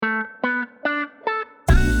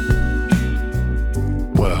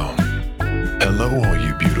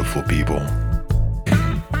beautiful people.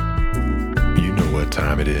 You know what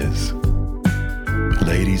time it is.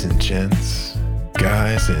 Ladies and gents,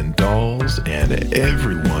 guys and dolls, and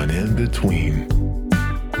everyone in between.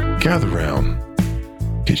 Gather round.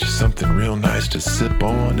 Get you something real nice to sip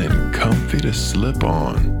on and comfy to slip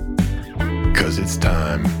on. 'Cause it's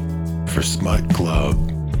time for Smut Club.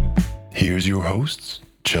 Here's your hosts,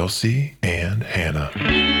 Chelsea and Hannah.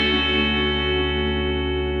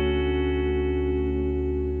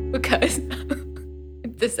 Because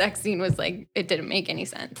the sex scene was like, it didn't make any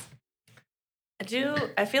sense.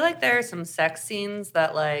 I feel like there are some sex scenes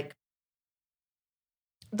that, like,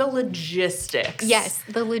 the logistics. Yes,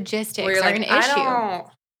 the logistics where you're are like, an issue.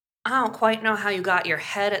 I don't quite know how you got your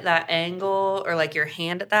head at that angle or, like, your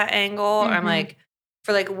hand at that angle. Mm-hmm. I'm like,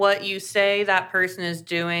 for, like, what you say that person is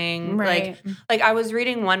doing. Right. Like I was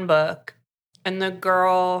reading one book, and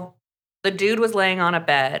the dude was laying on a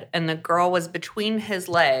bed, and the girl was between his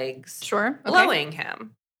legs. Sure. Okay. Blowing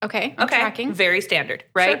him. Okay. I'm tracking. Very standard,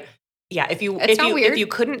 right? Sure. Yeah, if you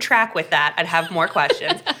couldn't track with that, I'd have more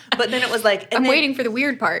questions. But then it was like, I'm waiting for the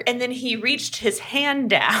weird part. And then he reached his hand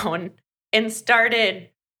down and started,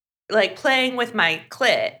 like, playing with my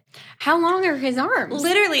clit. How long are his arms?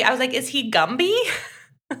 Literally, I was like, is he Gumby?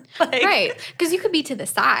 Like, right, because you could be to the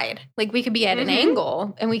side. Like, we could be at an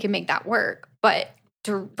angle, and we could make that work. But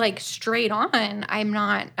to, like, straight on,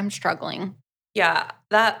 I'm struggling. Yeah,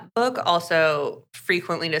 that book also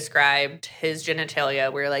frequently described his genitalia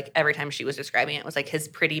where, like, every time she was describing it, it was, like, his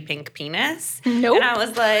pretty pink penis. Nope. And I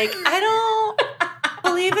was like, I don't,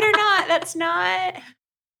 believe it or not, that's not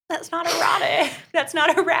erotic. That's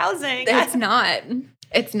not arousing. It's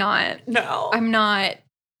not. No. I'm not.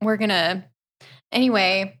 We're going to.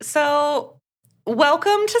 Anyway. So,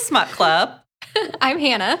 welcome to Smut Club. I'm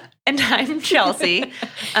Hannah. And I'm Chelsea.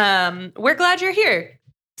 We're glad you're here.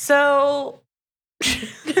 So...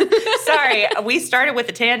 Sorry, we started with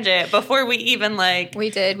a tangent before we even, like...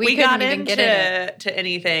 We did. We got into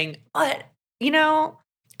anything. But, you know,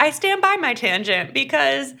 I stand by my tangent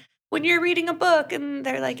because when you're reading a book and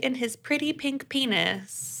they're like, in his pretty pink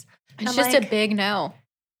penis... It's just like, a big no.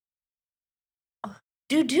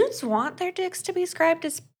 Do dudes want their dicks to be described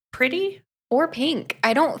as pretty? Or pink?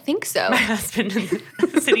 I don't think so. My husband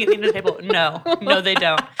sitting at the end of the table. No, they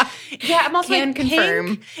don't. Yeah, I'm also Can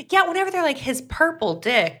confirm. Pink. Yeah, whenever they're like, his purple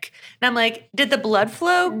dick. And I'm like, did the blood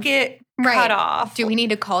flow get cut off? Do we need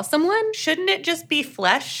to call someone? Shouldn't it just be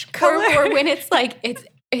flesh color? Or when it's like, it's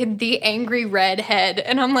the angry red head.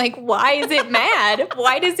 And I'm like, why is it mad?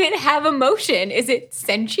 Why does it have emotion? Is it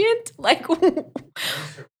sentient? Like...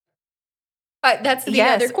 that's the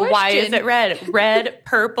other question. Why is it red? Red,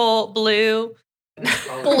 purple, blue. Blue?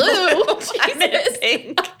 I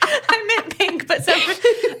meant pink, but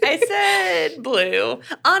I said blue.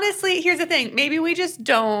 Honestly, here's the thing. Maybe we just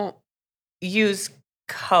don't use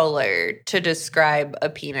color to describe a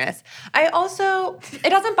penis. It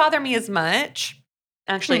doesn't bother me as much.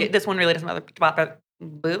 Actually, this one really doesn't bother.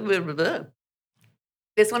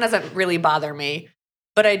 This one doesn't really bother me.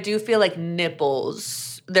 But I do feel like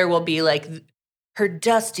nipples, there will be like her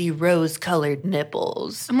dusty rose-colored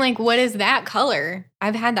nipples. I'm like, what is that color?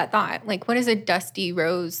 I've had that thought. Like, what is a dusty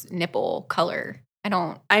rose nipple color? Is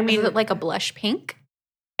it like a blush pink?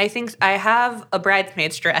 I think I have a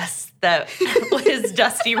bridesmaid's dress that was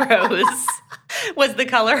dusty rose, was the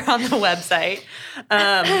color on the website.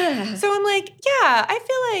 So I'm like, yeah, I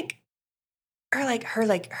feel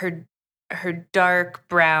like her dark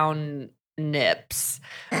brown nips.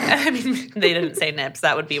 I mean, they didn't say nips.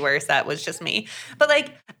 That would be worse. That was just me. But,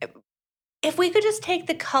 like, if we could just take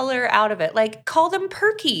the color out of it, like, call them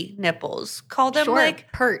perky nipples. Call them,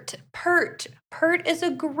 like... Pert. Pert is a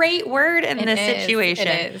great word in this situation.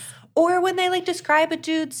 It is. Or when they, like, describe a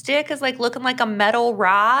dude's dick as, like, looking like a metal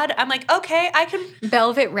rod, I'm like, okay, I can...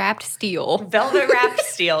 Velvet wrapped steel. Velvet wrapped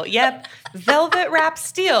steel. Yep. Velvet wrapped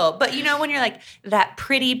steel. But, you know, when you're like, that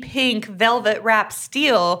pretty pink velvet wrapped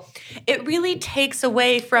steel, it really takes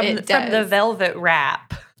away from the velvet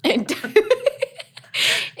wrap. It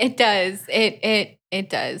does. It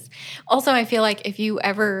does. Also, I feel like if you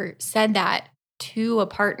ever said that to a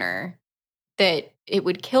partner, that it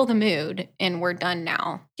would kill the mood and we're done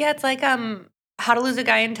now. Yeah, it's like How to Lose a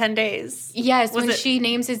Guy in 10 Days. Yes, she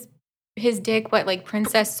names his dick, what, like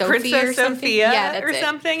Princess Sophia Princess or something? Sophia Yeah, or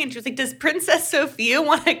something. And she was like, does Princess Sophia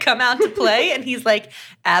want to come out to play? And he's like,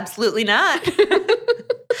 absolutely not.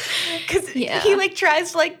 Because he, like,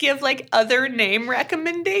 tries to, like, give, like, other name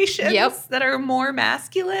recommendations that are more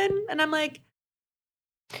masculine. And I'm like...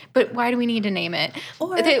 But why do we need to name it?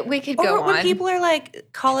 Or we could go on. Or when people are like,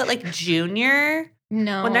 call it like junior,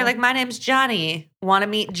 No. When they're like, my name's Johnny, want to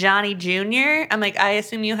meet Johnny Jr.? I'm like, I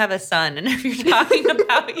assume you have a son. And if you're talking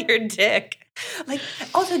about your dick, like,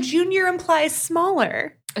 also Junior implies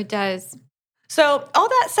smaller. It does. So all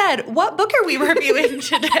that said, what book are we reviewing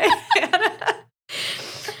today, Hannah?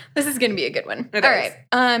 This is going to be a good one. It All is.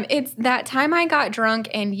 right. It's That Time I Got Drunk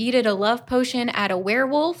and Yeeted a Love Potion at a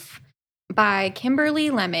Werewolf by Kimberly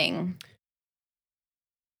Lemming.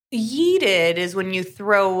 Yeeted is when you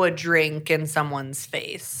throw a drink in someone's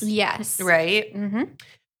face. Yes. Right? Mm-hmm.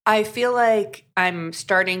 I feel like I'm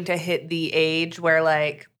starting to hit the age where,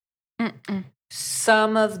 like,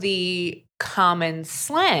 some of the common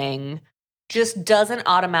slang just doesn't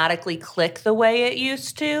automatically click the way it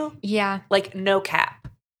used to. Yeah. Like, no cap.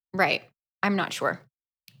 Right. I'm not sure.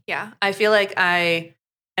 Yeah. I feel like I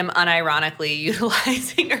am unironically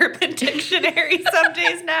utilizing Urban Dictionary some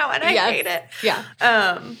days now, and I hate it. Yeah.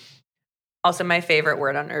 Also, my favorite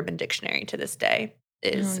word on Urban Dictionary to this day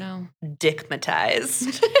is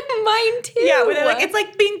dickmatized. Mine too. Yeah, where they're like, it's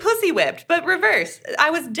like being pussy whipped, but reverse. I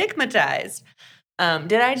was dickmatized.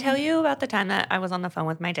 Did I tell you about the time that I was on the phone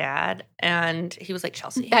with my dad and he was like,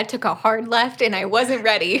 Chelsea? That took a hard left and I wasn't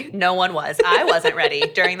ready. No one was. I wasn't ready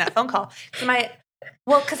during that phone call.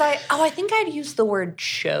 Because I think I'd used the word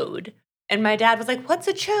chode. And my dad was like, what's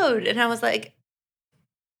a chode? And I was like,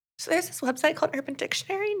 so there's this website called Urban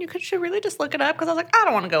Dictionary and you should really just look it up. Because I was like, I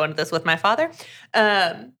don't want to go into this with my father.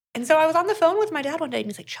 And so I was on the phone with my dad one day and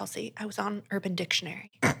he's like, Chelsea, I was on Urban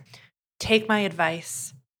Dictionary. Take my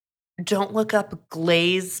advice. Don't look up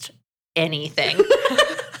glazed anything.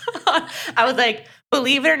 I was like,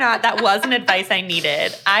 believe it or not, that wasn't advice I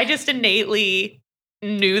needed. I just innately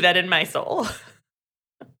knew that in my soul.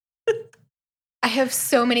 I have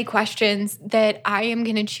so many questions that I am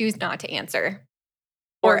going to choose not to answer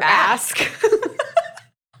Or ask.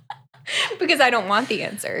 Because I don't want the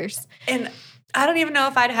answers. And I don't even know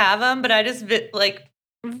if I'd have them, but I just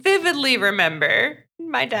vividly remember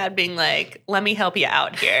my dad being like, let me help you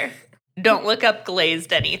out here. Don't look up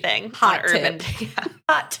glazed anything. Hot tip. Urban. Yeah,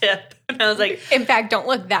 hot tip. And I was like, in fact, don't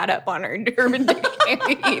look that up on our Urban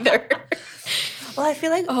Dictionary either. well, I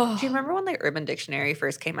feel like, do you remember when the Urban Dictionary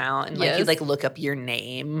first came out and like Yes. you'd like look up your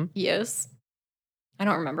name? Yes. I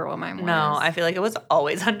don't remember what mine was. No, I feel like it was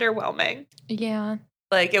always underwhelming. Yeah.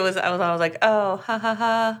 Like I was like, oh, ha ha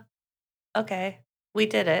ha. Okay, we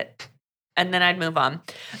did it. And then I'd move on.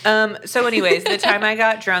 So anyways, the time I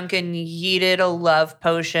got drunk and yeeted a love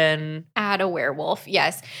potion. At a werewolf,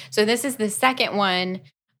 yes. So this is the second one.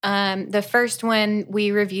 The first one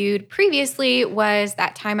we reviewed previously was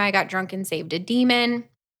That Time I Got Drunk and Saved a Demon.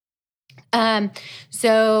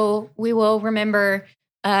 So we will remember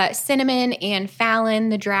Cinnamon and Fallon,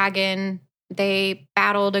 the dragon. They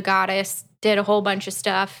battled a goddess, did a whole bunch of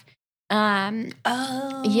stuff.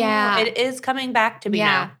 Yeah. It is coming back to me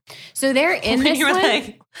now. So they're in this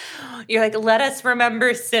one. You're like, let us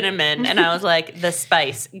remember cinnamon. And I was like, the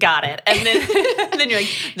spice, got it. And then you're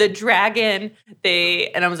like, the dragon,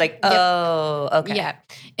 and I was like, oh, okay. Yeah.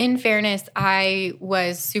 In fairness, I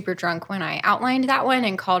was super drunk when I outlined that one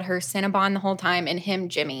and called her Cinnabon the whole time and him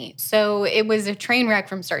Jimmy. So it was a train wreck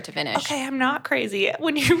from start to finish. Okay, I'm not crazy.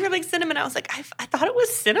 When you were like cinnamon, I was like, I thought it was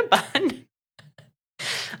Cinnabon.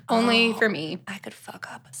 Only for me. I could fuck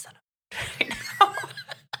up a cinnamon right now.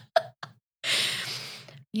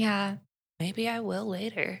 Yeah. Maybe I will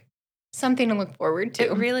later. Something to look forward to.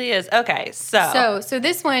 It really is. Okay, so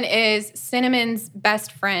this one is Cinnamon's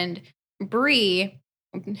best friend, Bree,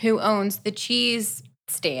 who owns the cheese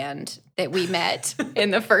stand that we met in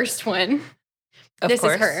the first one. Of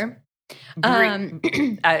course. Is her.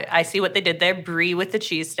 I see what they did there. Bree with the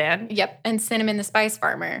cheese stand. Yep. And Cinnamon the spice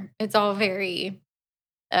farmer. It's all very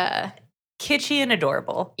kitschy and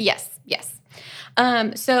adorable. Yes.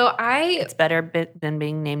 It's better than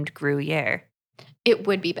being named Gruyere. It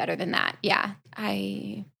would be better than that. Yeah.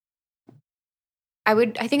 I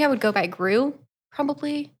think I would go by Gru,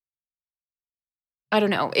 probably. I don't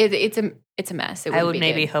know. It's a mess. I would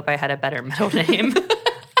maybe hope I had a better middle name.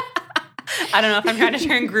 I don't know if I'm trying to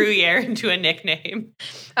turn Gruyere into a nickname.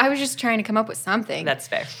 I was just trying to come up with something. That's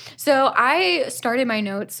fair. So I started my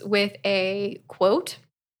notes with a quote.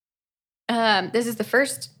 This is the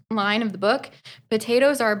first line of the book.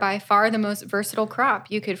 Potatoes are by far the most versatile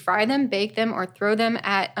crop. You could fry them, bake them, or throw them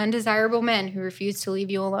at undesirable men who refuse to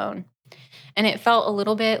leave you alone. And it felt a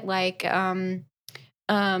little bit like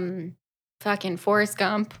fucking Forrest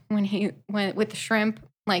Gump when he went with the shrimp.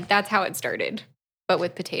 Like, that's how it started, but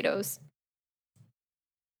with potatoes.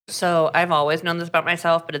 So I've always known this about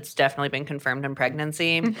myself, but it's definitely been confirmed in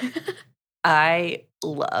pregnancy. I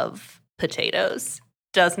love potatoes.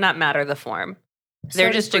 Does not matter the form.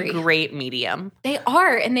 They're just a great medium. They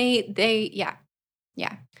are. And they yeah.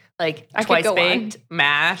 Like I twice could go baked,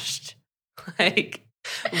 mashed, like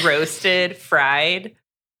roasted, fried,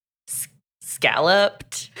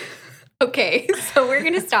 scalloped. Okay, so we're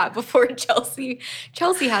gonna stop before Chelsea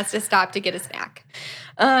has to stop to get a snack.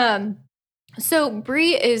 So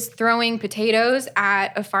Bree is throwing potatoes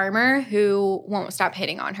at a farmer who won't stop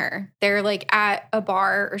hitting on her. They're like at a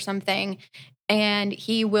bar or something, and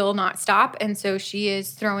he will not stop, and so she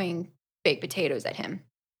is throwing baked potatoes at him.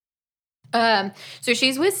 So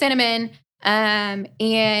she's with Cinnamon,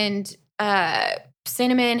 and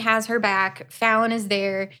Cinnamon has her back. Fallon is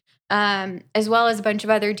there. As well as a bunch of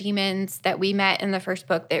other demons that we met in the first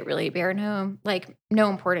book that really bear no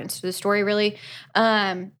importance to the story, really.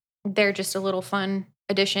 They're just a little fun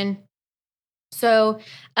addition. So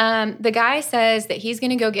the guy says that he's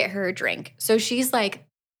going to go get her a drink. So she's like,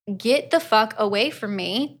 get the fuck away from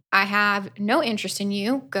me. I have no interest in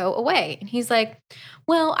you. Go away. And he's like,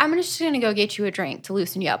 well, I'm just going to go get you a drink to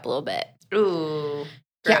loosen you up a little bit. Ooh.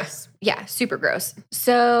 Gross. Yeah, super gross.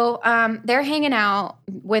 So they're hanging out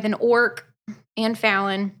with an orc and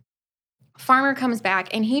Fallon. Farmer comes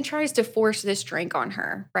back and he tries to force this drink on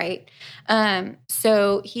her, right?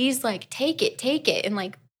 So he's like, take it, and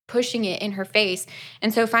like pushing it in her face.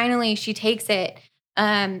 And so finally she takes it,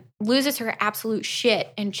 loses her absolute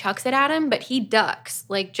shit and chucks it at him, but he ducks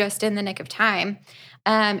like just in the nick of time.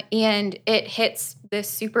 And it hits this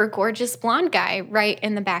super gorgeous blonde guy right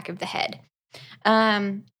in the back of the head.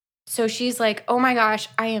 So she's like, oh my gosh,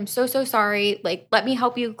 I am so sorry. Like, let me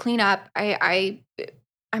help you clean up.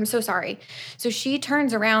 I'm so sorry. So she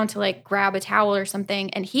turns around to like grab a towel or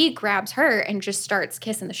something, and he grabs her and just starts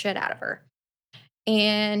kissing the shit out of her.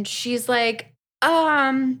 And she's like,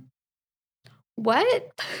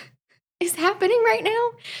 what is happening right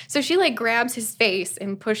now? So she like grabs his face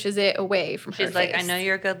and pushes it away from her face. She's like, I know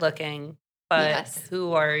you're good looking, but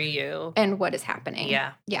who are you? And what is happening?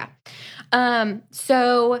 Yeah.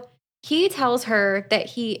 So he tells her that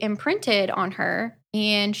he imprinted on her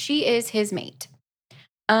and she is his mate.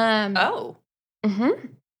 Oh.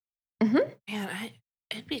 Mm-hmm. Man,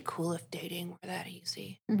 it'd be cool if dating were that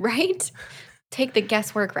easy. Right? Take the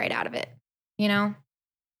guesswork right out of it, you know?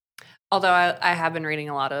 Although I have been reading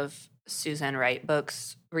a lot of Susan Wright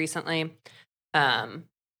books recently. And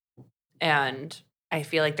I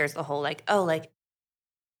feel like there's the whole like, oh, like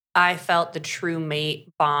I felt the true mate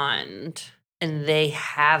bond and they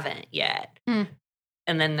haven't yet. And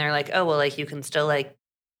then they're like, oh, well, like you can still like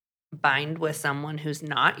bind with someone who's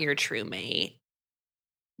not your true mate.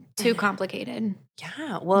 Too complicated.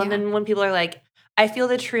 Yeah. Well, and then when people are like, I feel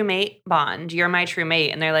the true mate bond, you're my true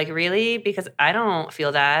mate. And they're like, really? Because I don't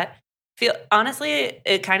feel that. Honestly,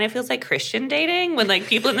 it kind of feels like Christian dating when like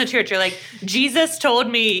people in the church are like, Jesus told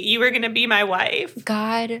me you were going to be my wife.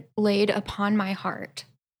 God laid upon my heart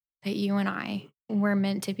that you and I were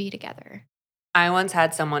meant to be together. I once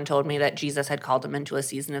had someone told me that Jesus had called them into a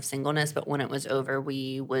season of singleness, but when it was over,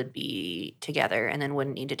 we would be together and then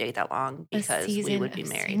wouldn't need to date that long because we would be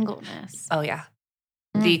married. Singleness. Oh, yeah.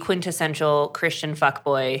 The quintessential Christian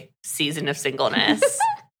fuckboy season of singleness.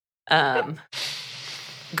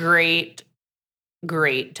 Great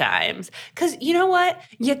times. Because you know what?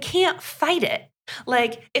 You can't fight it.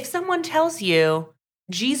 Like, if someone tells you,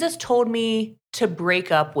 Jesus told me to break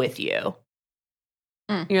up with you,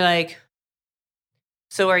 you're like,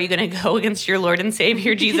 so are you going to go against your Lord and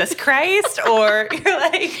Savior, Jesus Christ? Or you're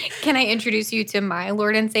like, can I introduce you to my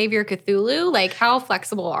Lord and Savior, Cthulhu? Like, how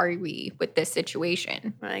flexible are we with this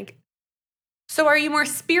situation? Like, so are you more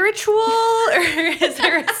spiritual or is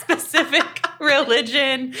there a specific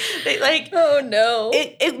religion that like, oh no,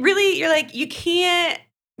 it really, you're like, you can't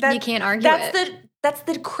argue that's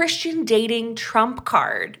the Christian dating trump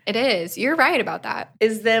card. It is. You're right about that.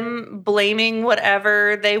 Is them blaming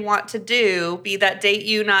whatever they want to do, be that date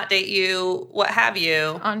you, not date you, what have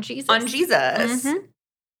you. On Jesus. Mm-hmm.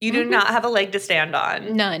 You do not have a leg to stand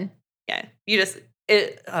on. None. Yeah. You just,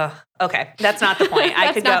 okay. That's not the point.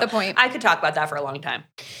 The point. I could talk about that for a long time.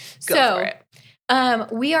 Go for it.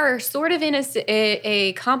 We are sort of in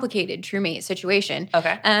a complicated true mate situation.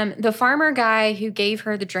 Okay. The farmer guy who gave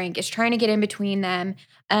her the drink is trying to get in between them.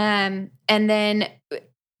 And then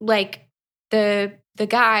like the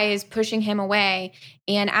guy is pushing him away.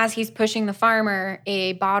 And as he's pushing the farmer,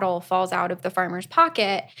 a bottle falls out of the farmer's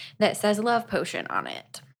pocket that says love potion on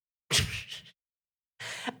it.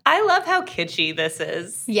 I love how kitschy this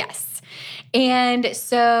is. Yes. And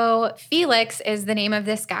so Felix is the name of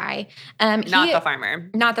this guy. Not the farmer.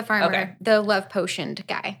 Not the farmer. Okay. The love potioned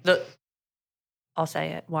guy. I'll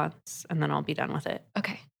say it once and then I'll be done with it.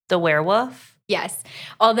 Okay. The werewolf? Yes.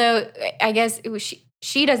 Although I guess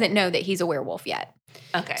she doesn't know that he's a werewolf yet.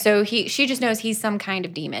 Okay. So she just knows he's some kind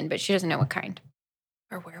of demon, but she doesn't know what kind.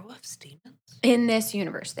 Are werewolves demons? In this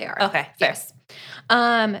universe, they are. Okay, fair.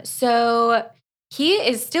 Yes. So he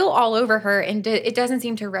is still all over her, and it doesn't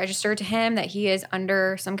seem to register to him that he is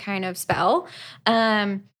under some kind of spell.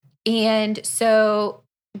 And so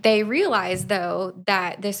they realize, though,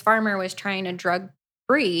 that this farmer was trying to drug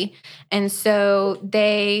Bree, and so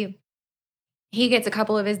he gets a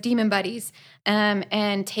couple of his demon buddies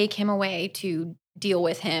and take him away to deal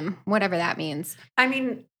with him, whatever that means. I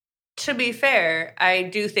mean, to be fair, I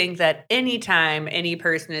do think that anytime any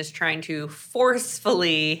person is trying to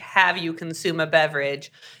forcefully have you consume a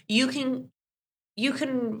beverage, you can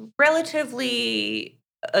relatively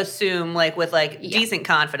assume, like, with decent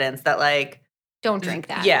confidence that, like, don't drink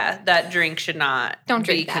that. Yeah, that drink should not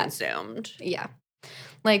be consumed. Yeah.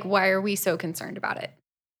 Like, why are we so concerned about it?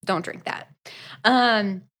 Don't drink that.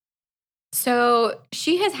 So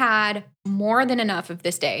she has had more than enough of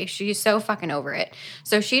this day. She's so fucking over it.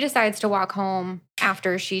 So she decides to walk home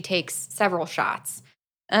after she takes several shots.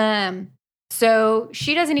 So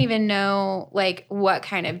she doesn't even know, like, what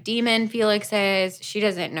kind of demon Felix is. She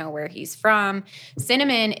doesn't know where he's from.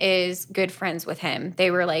 Cinnamon is good friends with him.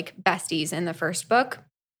 They were, like, besties in the first book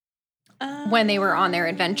when they were on their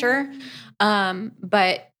adventure.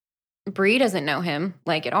 But Bree doesn't know him,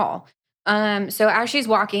 like, at all. So as she's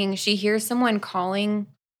walking, she hears someone calling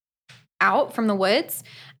out from the woods.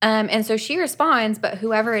 And so she responds, but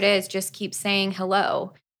whoever it is just keeps saying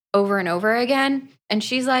hello over and over again. And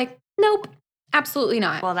she's like, nope, absolutely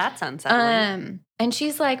not. Well, that's unsettling. And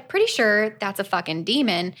she's like, pretty sure that's a fucking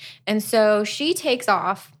demon. And so she takes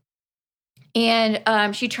off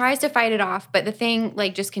and she tries to fight it off, but the thing,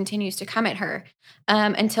 like, just continues to come at her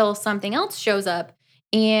until something else shows up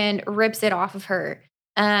and rips it off of her.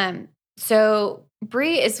 So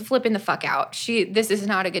Bree is flipping the fuck out. This is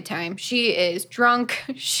not a good time. She is drunk.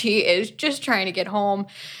 She is just trying to get home.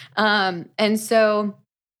 And so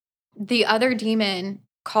the other demon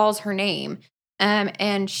calls her name,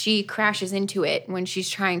 and she crashes into it when she's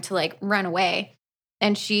trying to, like, run away,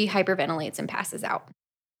 and she hyperventilates and passes out.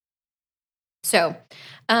 So,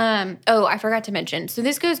 I forgot to mention. So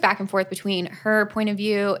this goes back and forth between her point of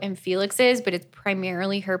view and Felix's, but it's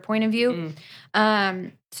primarily her point of view.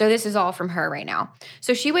 So this is all from her right now.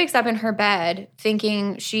 So she wakes up in her bed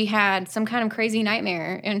thinking she had some kind of crazy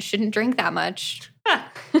nightmare and shouldn't drink that much.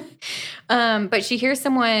 But she hears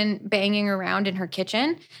someone banging around in her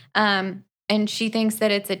kitchen. And she thinks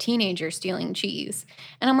that it's a teenager stealing cheese.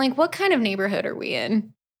 And I'm like, what kind of neighborhood are we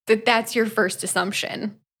in? That's your first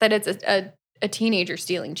assumption, that it's a teenager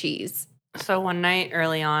stealing cheese. So one night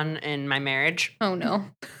early on in my marriage. Oh, no.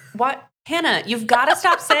 What? Hannah, you've got to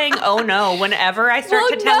stop saying, oh, no, whenever I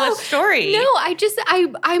start to tell a story. No,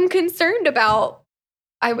 I'm concerned about,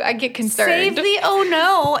 I get concerned. Save the oh,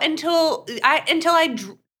 no until I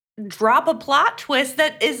drop a plot twist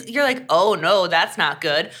that is, you're like, oh, no, that's not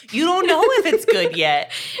good. You don't know if it's good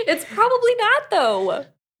yet. It's probably not, though.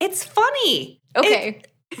 It's funny. Okay.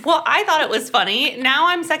 Well, I thought it was funny. Now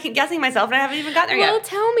I'm second guessing myself and I haven't even gotten there yet. Well,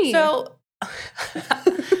 tell me. So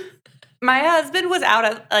my husband was out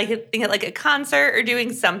at like a concert or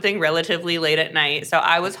doing something relatively late at night. So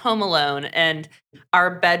I was home alone and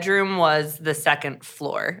our bedroom was the second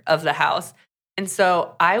floor of the house. And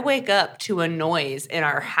so I wake up to a noise in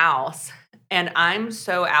our house and I'm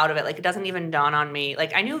so out of it. Like, it doesn't even dawn on me.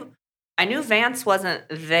 Like, I knew Vance wasn't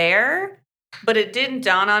there, but it didn't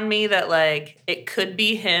dawn on me that, like, it could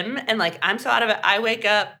be him. And, like, I'm so out of it. I wake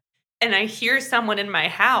up and I hear someone in my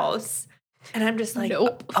house and I'm just like,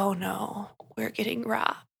 nope. Oh no, we're getting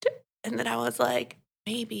robbed. And then I was like,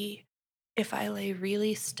 maybe if I lay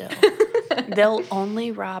really still, they'll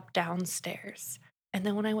only rob downstairs. And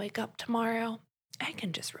then when I wake up tomorrow, I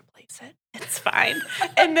can just replace it. It's fine.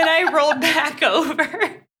 And then I rolled back over.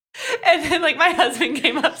 And then, like, my husband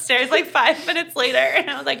came upstairs, like, 5 minutes later. And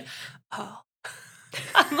I was like, oh.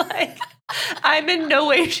 I'm like, I'm in no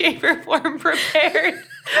way, shape, or form prepared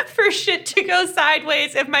for shit to go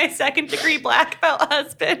sideways if my second-degree black belt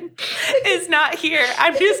husband is not here.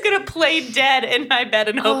 I'm just going to play dead in my bed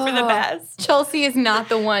and hope for the best. Chelsea is not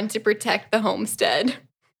the one to protect the homestead.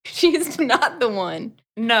 She's not the one.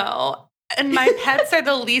 No. And my pets are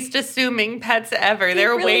the least assuming pets ever.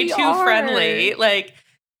 They're really way too friendly. Like,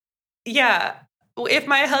 yeah, if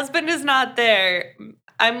my husband is not there,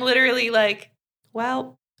 I'm literally like,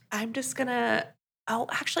 well, I'm just gonna, oh,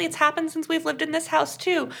 actually it's happened since we've lived in this house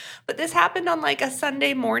too. But this happened on like a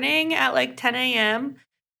Sunday morning at like 10 a.m.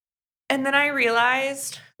 And then I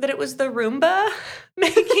realized that it was the Roomba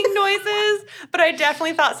making noises, but I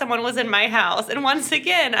definitely thought someone was in my house. And once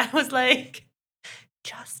again, I was like,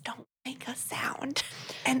 just don't make a sound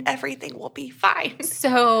and everything will be fine.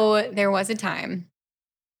 So there was a time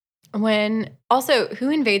when, also, who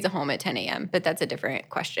invades a home at 10 a.m.? But that's a different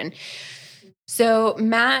question. So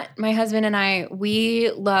Matt, my husband, and I,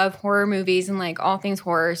 we love horror movies and like all things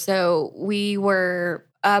horror. So we were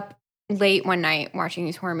up late one night watching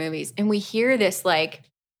these horror movies, and we hear this like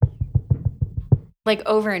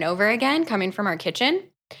over and over again coming from our kitchen.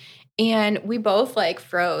 And we both like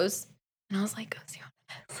froze. And I was like, go see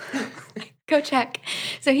what it is. Go check.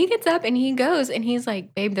 So he gets up and he goes and he's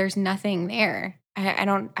like, babe, there's nothing there. I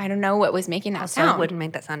don't know what was making that sound. I wouldn't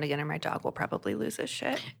make that sound again, or my dog will probably lose his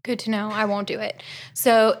shit. Good to know. I won't do it.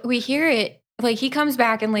 So we hear it. Like he comes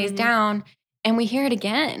back and lays down, and we hear it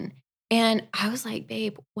again. And I was like,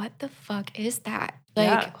 babe, what the fuck is that?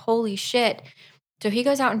 Like, holy shit. So he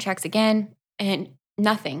goes out and checks again, and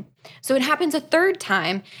nothing. So it happens a third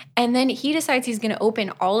time, and then he decides he's going to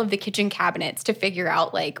open all of the kitchen cabinets to figure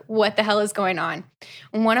out, like, what the hell is going on.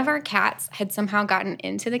 One of our cats had somehow gotten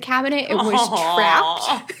into the cabinet. It was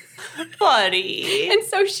trapped. Buddy. And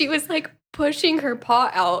so she was, like, pushing her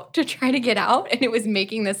paw out to try to get out, and it was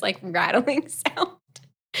making this, like, rattling sound.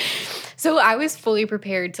 So I was fully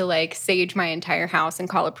prepared to, like, sage my entire house and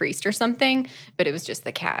call a priest or something, but it was just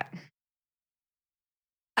the cat.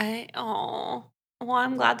 Well,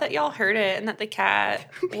 I'm glad that y'all heard it and that the cat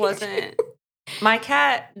wasn't. My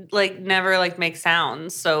cat, like, never, like, makes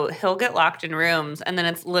sounds. So he'll get locked in rooms. And then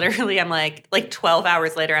it's literally, I'm like 12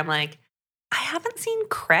 hours later, I'm like, I haven't seen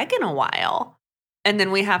Craig in a while. And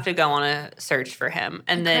then we have to go on a search for him.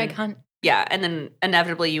 And then Craig Hunt. Yeah. And then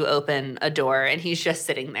inevitably you open a door and he's just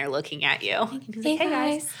sitting there looking at you. He's like, hey,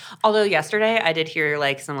 guys. Although yesterday I did hear,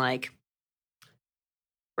 like, some, like,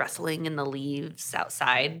 rustling in the leaves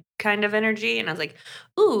outside kind of energy, and I was like,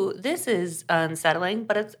 ooh, this is unsettling,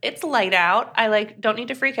 but it's light out. I, like, don't need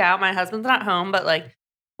to freak out. My husband's not home, but, like,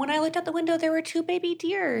 when I looked out the window, there were 2 baby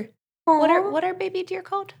deer. Aww. What are baby deer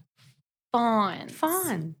called?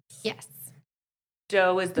 Fawns. Yes.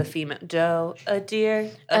 Doe is the female. Doe, a deer,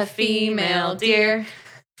 a female deer.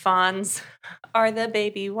 Fawns are the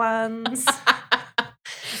baby ones.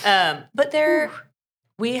 But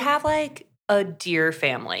we have, like, a deer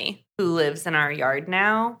family who lives in our yard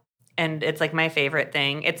now, and it's, like, my favorite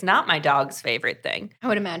thing. It's not my dog's favorite thing. I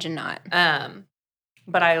would imagine not.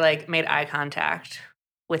 But I, like, made eye contact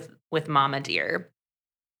with Mama Deer,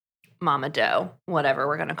 Mama Doe, whatever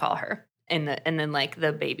we're gonna call her, and then, like,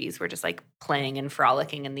 the babies were just, like, playing and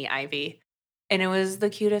frolicking in the ivy, and it was the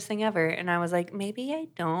cutest thing ever. And I was like, maybe I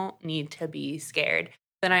don't need to be scared.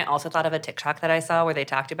 Then I also thought of a TikTok that I saw where they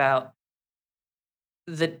talked about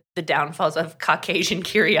the downfalls of Caucasian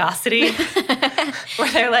curiosity,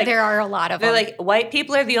 where they're like, there are a lot of them. They're like, white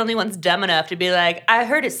people are the only ones dumb enough to be like, I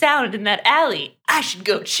heard it sounded in that alley, I should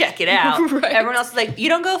go check it out. Right. Everyone else is like, you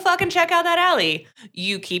don't go fucking check out that alley.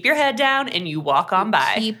 You keep your head down and you walk on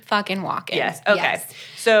by. Keep fucking walking. Yes. Okay. Yes.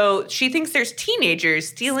 So she thinks there's teenagers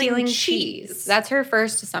stealing cheese. That's her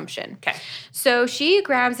first assumption. Okay. So she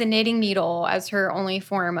grabs a knitting needle as her only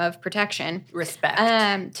form of protection.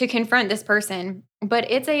 Respect. To confront this person.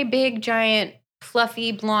 But it's a big, giant,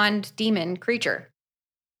 fluffy, blonde demon creature.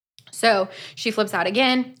 So she flips out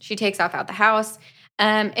again. She takes off out the house.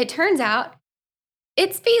 It turns out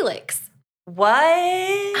it's Felix. What?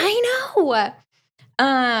 I know.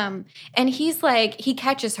 And he's like, he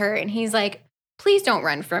catches her and he's like, please don't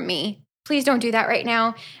run from me. Please don't do that right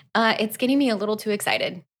now. It's getting me a little too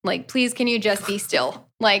excited. Like, please, can you just be still?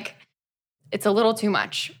 Like, it's a little too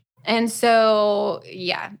much. And so,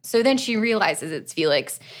 yeah. So then she realizes it's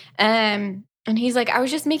Felix. And he's like, I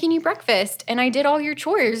was just making you breakfast and I did all your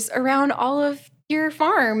chores around all of your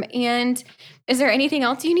farm. And is there anything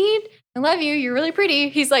else you need? I love you. You're really pretty.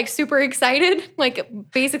 He's like super excited, like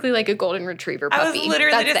basically like a golden retriever puppy. I was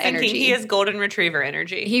literally That's just the thinking energy. he has golden retriever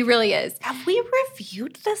energy. He really is. Have we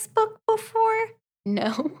reviewed this book before?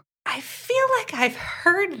 No. I feel like I've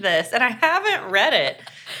heard this and I haven't read it.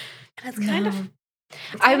 And it's kind of...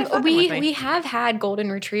 We have had golden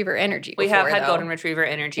retriever energy before, we have had though. golden retriever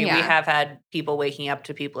energy. Yeah. We have had people waking up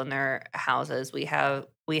to people in their houses. We have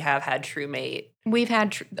had true mate. We've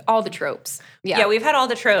had all the tropes. Yeah, we've had all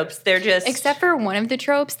the tropes. They're just... Except for one of the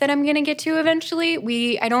tropes that I'm going to get to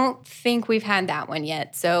eventually. I don't think we've had that one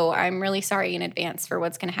yet. So I'm really sorry in advance for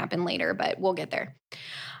what's going to happen later, but we'll get there.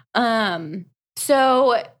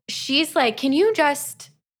 So she's like, can you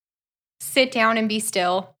just sit down and be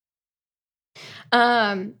still?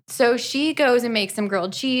 So she goes and makes some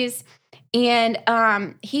grilled cheese,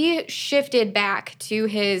 And he shifted back to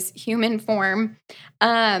his human form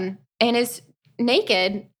and is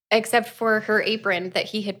naked except for her apron that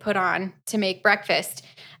he had put on to make breakfast.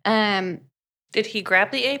 Did he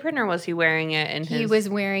grab the apron or was he wearing it in his... He was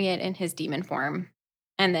wearing it in his demon form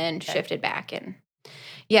and then shifted back. And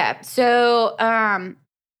yeah, so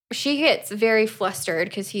she gets very flustered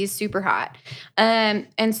because he's super hot.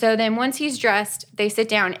 And so then once he's dressed, they sit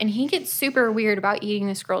down and he gets super weird about eating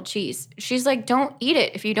this grilled cheese. She's like, don't eat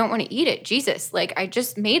it if you don't want to eat it. Jesus, like, I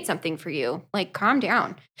just made something for you. Like, calm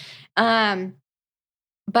down.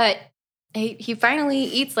 But he finally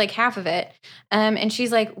eats like half of it. And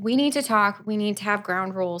she's like, we need to talk. We need to have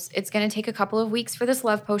ground rules. It's going to take a couple of weeks for this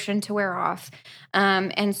love potion to wear off.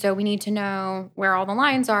 And so we need to know where all the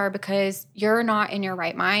lines are because you're not in your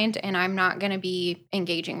right mind and I'm not going to be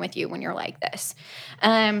engaging with you when you're like this.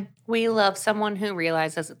 We love someone who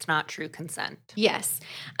realizes it's not true consent. Yes.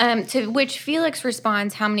 To which Felix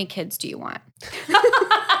responds, how many kids do you want?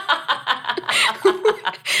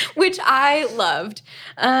 Which I loved.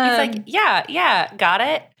 He's like, yeah, got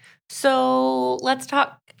it. So let's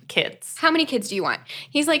talk kids. How many kids do you want?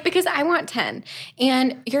 He's like, because I want 10.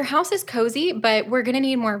 And your house is cozy, but we're going to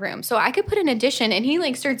need more room. So I could put an addition. And he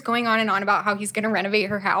like starts going on and on about how he's going to renovate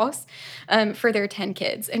her house for their 10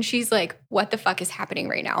 kids. And she's like, what the fuck is happening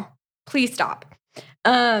right now? Please stop.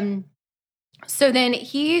 So then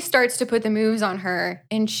he starts to put the moves on her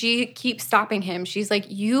and she keeps stopping him. She's like,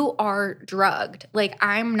 you are drugged. Like,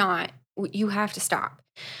 I'm not. You have to stop.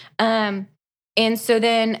 And so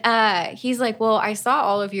then he's like, well, I saw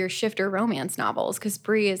all of your shifter romance novels because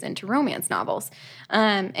Bree is into romance novels.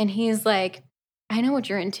 And he's like, I know what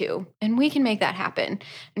you're into and we can make that happen.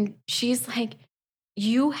 And she's like,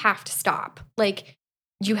 you have to stop. Like,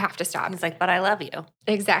 you have to stop. He's like, but I love you.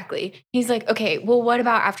 Exactly. He's like, okay, well, what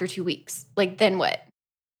about after 2 weeks? Like, then what?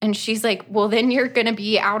 And she's like, well, then you're going to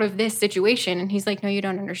be out of this situation. And he's like, no, you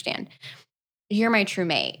don't understand. You're my true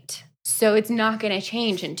mate. So it's not going to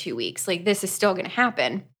change in 2 weeks. Like, this is still going to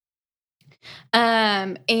happen.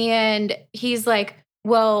 And he's like,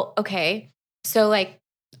 well, okay. So like,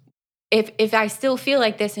 if I still feel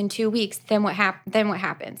like this in 2 weeks, then what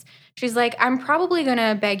happens? She's like, I'm probably going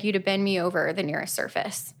to beg you to bend me over the nearest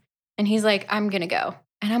surface. And he's like, I'm going to go.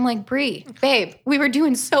 And I'm like, Bree, babe, we were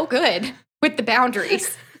doing so good with the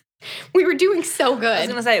boundaries. We were doing so good. I was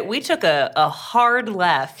going to say, we took a hard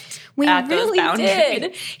left at those boundaries.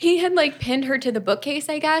 Did. He had like pinned her to the bookcase,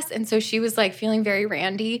 I guess. And so she was like feeling very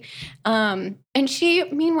randy. And she,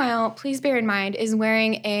 meanwhile, please bear in mind, is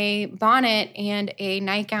wearing a bonnet and a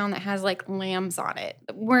nightgown that has like lambs on it.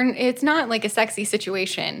 It's not like a sexy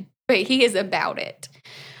situation, but he is about it.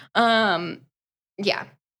 Yeah.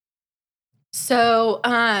 So,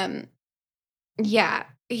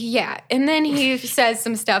 yeah. And then he says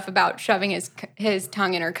some stuff about shoving his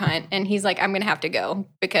tongue in her cunt. And he's like, I'm going to have to go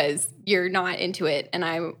because you're not into it. And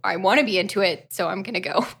I want to be into it. So I'm going to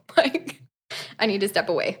go. Like, I need to step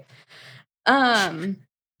away.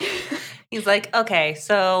 He's like, okay,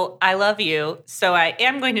 so I love you. So I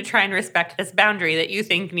am going to try and respect this boundary that you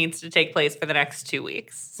think needs to take place for the next 2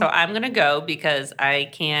 weeks. So I'm going to go because I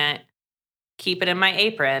can't keep it in my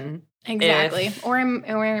apron. Exactly. Or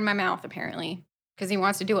in my mouth, apparently. Because he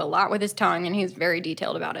wants to do a lot with his tongue, and he's very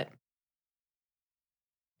detailed about it.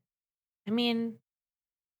 I mean,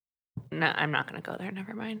 no, I'm not going to go there.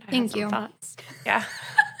 Never mind. Thank you. Thoughts. Yeah.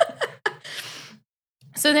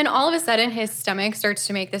 So then all of a sudden, his stomach starts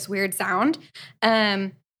to make this weird sound.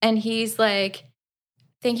 And he's like,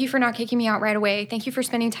 thank you for not kicking me out right away. Thank you for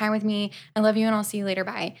spending time with me. I love you, and I'll see you later.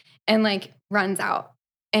 Bye. And, like, runs out.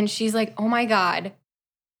 And she's like, oh, my God.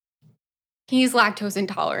 He's lactose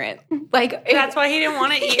intolerant. Like, that's why he didn't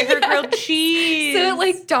want to eat her grilled cheese. So it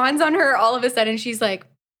like dawns on her all of a sudden. She's like,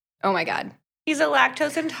 oh my God. He's a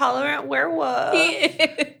lactose intolerant werewolf. He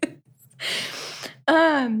is.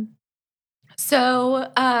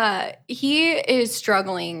 So he is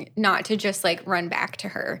struggling not to just like run back to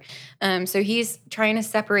her. So he's trying to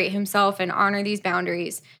separate himself and honor these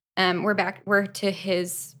boundaries. We're to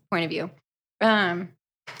his point of view.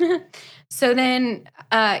 So then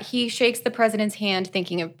he shakes the president's hand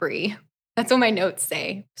thinking of Bree. That's what my notes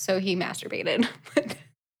say. So he masturbated.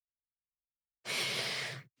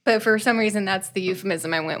 But for some reason, that's the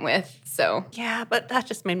euphemism I went with. So yeah, but that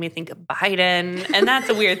just made me think of Biden. And that's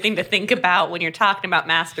a weird thing to think about when you're talking about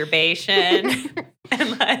masturbation.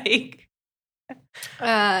 And like...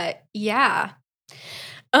 yeah.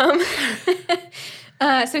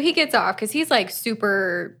 So he gets off because he's like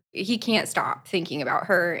he can't stop thinking about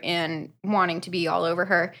her and wanting to be all over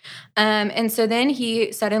her. And so then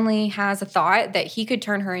he suddenly has a thought that he could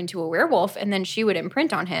turn her into a werewolf and then she would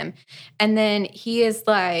imprint on him. And then he is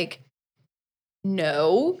like,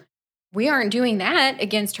 no, we aren't doing that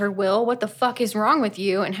against her will. What the fuck is wrong with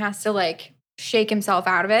you? And has to like shake himself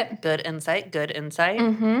out of it. Good insight.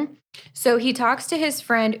 Mm-hmm. So he talks to his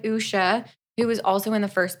friend Usha, who was also in the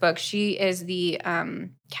first book. She is the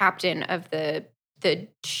captain of the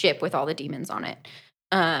ship with all the demons on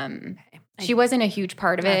it. She wasn't a huge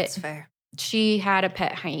part of it. That's fair. She had a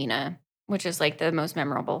pet hyena, which is like the most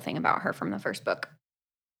memorable thing about her from the first book.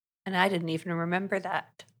 And I didn't even remember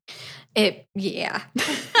that. Yeah.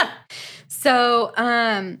 So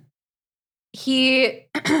he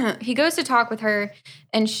goes to talk with her,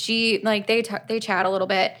 and she like they chat a little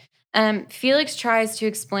bit. Felix tries to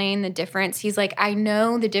explain the difference. He's like, I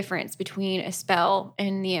know the difference between a spell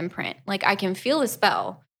and the imprint. Like, I can feel a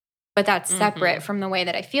spell, but that's separate from the way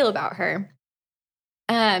that I feel about her.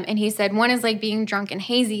 And he said, one is like being drunk and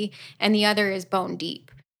hazy, and the other is bone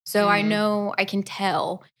deep. So I know, I can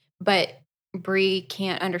tell, but Bree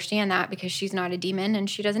can't understand that because she's not a demon and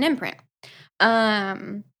she doesn't imprint.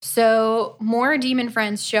 So more demon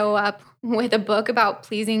friends show up with a book about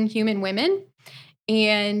pleasing human women.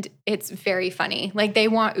 And it's very funny. Like, they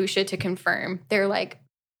want Usha to confirm. They're like,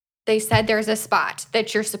 they said there's a spot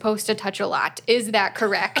that you're supposed to touch a lot. Is that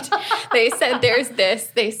correct? They said there's this.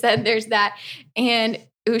 They said there's that. And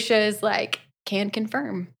Usha is like, can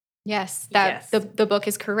confirm. Yes, that the book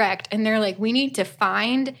is correct. And they're like, we need to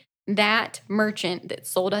find that merchant that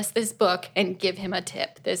sold us this book and give him a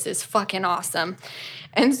tip. This is fucking awesome.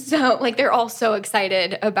 And so, like, they're all so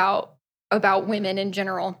excited about women in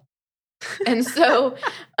general. And so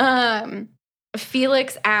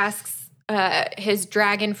Felix asks his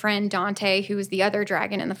dragon friend Dante, who was the other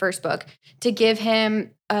dragon in the first book, to give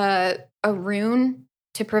him a rune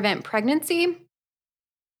to prevent pregnancy.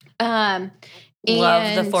 Love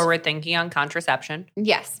the forward thinking on contraception.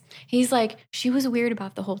 Yes. He's like, she was weird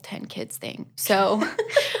about the whole 10 kids thing. So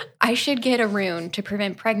I should get a rune to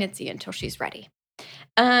prevent pregnancy until she's ready.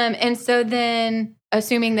 And so then,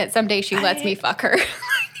 assuming that someday she lets me fuck her.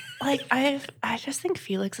 Like, I just think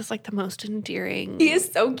Felix is like the most endearing. He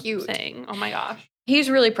is so cute. Thing. Oh my gosh. He's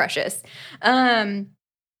really precious.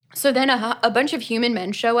 So then a bunch of human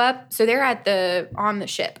men show up. So they're on the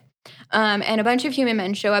ship. And a bunch of human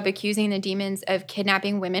men show up accusing the demons of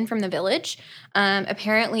kidnapping women from the village.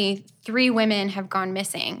 Apparently 3 women have gone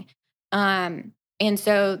missing. And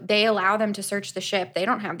so they allow them to search the ship. They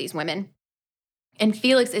don't have these women. And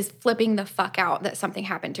Felix is flipping the fuck out that something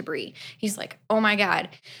happened to Bree. He's like, oh my God.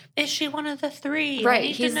 Is she one of the 3?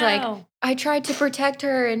 Right. He's like, I tried to protect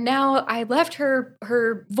her and now I left her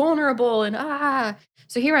vulnerable and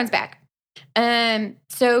So he runs back.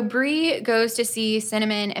 So Bree goes to see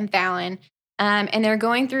Cinnamon and Fallon, and they're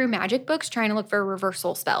going through magic books trying to look for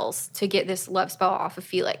reversal spells to get this love spell off of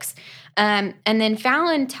Felix. And then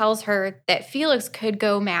Fallon tells her that Felix could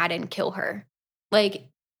go mad and kill her. Like,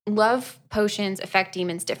 love potions affect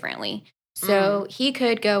demons differently. So he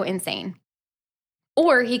could go insane.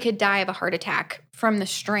 Or he could die of a heart attack from the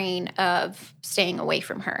strain of staying away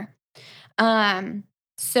from her.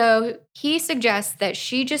 So he suggests that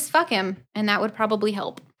she just fuck him, and that would probably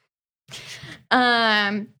help.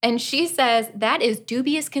 And she says, that is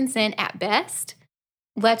dubious consent at best.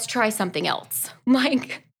 Let's try something else.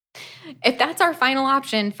 Like, if that's our final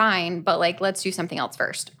option, fine, but like, let's do something else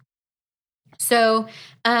first. So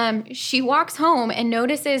she walks home and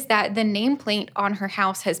notices that the nameplate on her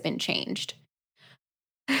house has been changed.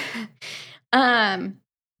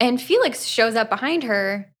 And Felix shows up behind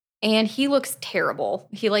her and he looks terrible.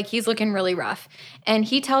 He's looking really rough. And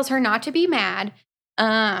he tells her not to be mad.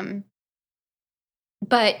 But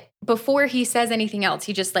before he says anything else,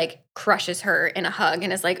 he just like crushes her in a hug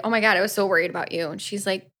and is like, oh my God, I was so worried about you. And she's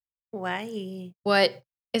like, why? What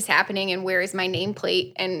is happening? And where is my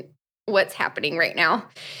nameplate? And what's happening right now?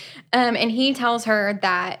 And he tells her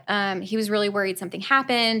that he was really worried something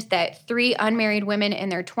happened, that 3 unmarried women in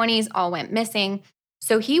their 20s all went missing.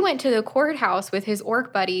 So he went to the courthouse with his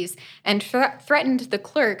orc buddies and threatened the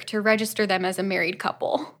clerk to register them as a married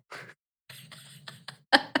couple.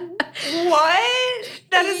 What?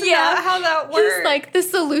 That is not how that works. He's like, the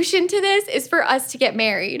solution to this is for us to get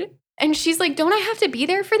married. And she's like, don't I have to be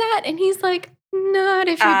there for that? And he's like, not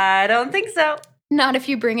if you... I don't think so. Not if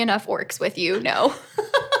you bring enough orcs with you, no.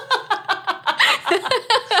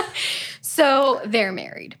 So they're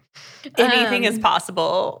married. Anything is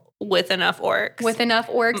possible with enough orcs. With enough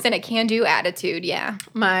orcs and a can-do attitude, yeah.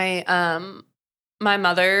 My my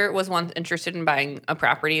mother was once interested in buying a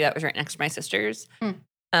property that was right next to my sister's.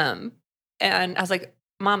 And I was like,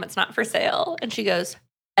 Mom, it's not for sale. And she goes,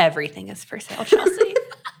 everything is for sale, Chelsea.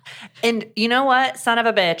 And you know what, son of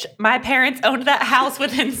a bitch? My parents owned that house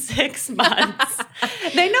within 6 months.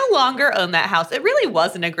 They no longer own that house. It really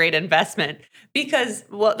wasn't a great investment because,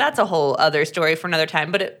 well, that's a whole other story for another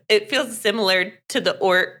time. But it feels similar to the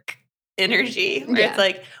orc energy, where it's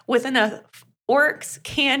like with enough orcs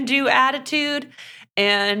can-do attitude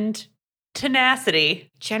and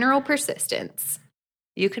tenacity, general persistence,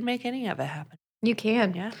 you can make any of it happen. You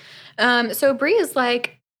can. Yeah. So Bree is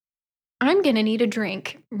like, I'm going to need a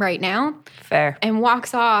drink right now. Fair. And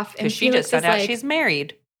walks off. And she just found out she's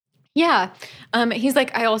married. Yeah. He's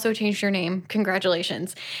like, I also changed your name.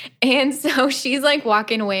 Congratulations. And so she's like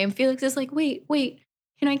walking away. And Felix is like, wait.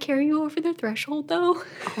 Can I carry you over the threshold though?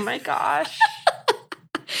 Oh my gosh.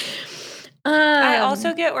 I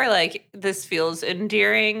also get where like this feels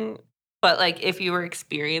endearing, but like if you were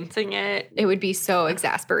experiencing it, it would be so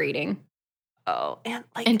exasperating. Oh, and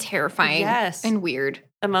like and terrifying. Yes. And weird.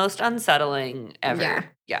 The most unsettling ever.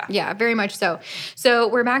 Yeah, very much so. So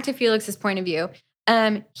we're back to Felix's point of view.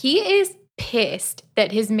 He is pissed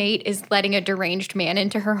that his mate is letting a deranged man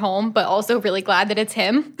into her home, but also really glad that it's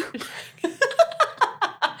him.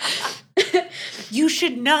 You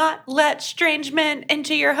should not let strange men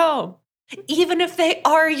into your home, even if they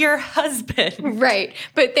are your husband. Right.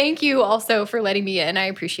 But thank you also for letting me in. I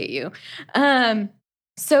appreciate you.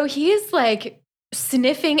 So he is like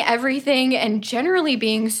sniffing everything and generally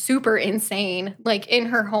being super insane, like in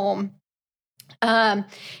her home. And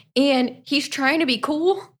he's trying to be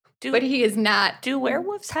cool, but he is not. Do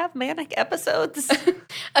werewolves have manic episodes?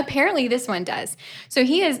 Apparently this one does. So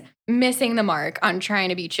he is missing the mark on trying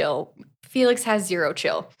to be chill. Felix has zero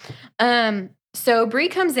chill. So Bree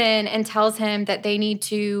comes in and tells him that they need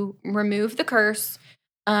to remove the curse.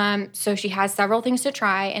 So she has several things to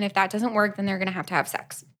try. And if that doesn't work, then they're going to have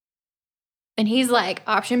sex. And he's like,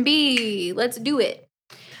 option B, let's do it.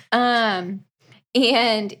 And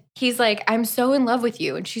he's like, I'm so in love with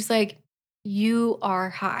you. And she's like, you are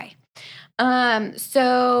high.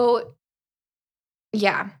 So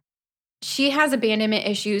yeah, she has abandonment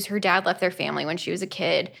issues. Her dad left their family when she was a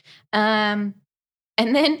kid. And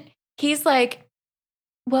then he's like,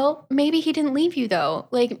 well, maybe he didn't leave you though.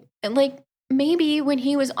 Like maybe when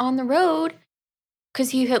he was on the road,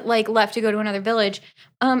 because he had like left to go to another village,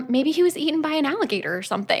 maybe he was eaten by an alligator or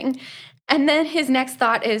something. And then his next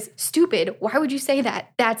thought is, stupid, why would you say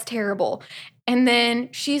that? That's terrible. And then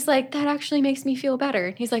she's like, that actually makes me feel better.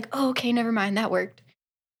 And he's like, oh, okay, never mind, that worked.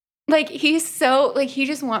 Like, he's so, like, he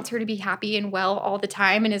just wants her to be happy and well all the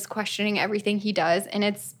time and is questioning everything he does. And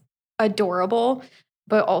it's adorable.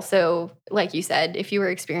 But also, like you said, if you were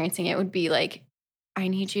experiencing it, would be like, I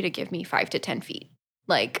need you to give me 5 to 10 feet.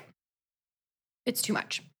 Like, it's too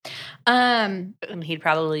much. And he'd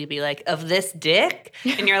probably be like, of this dick?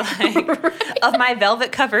 And you're like, right. Of my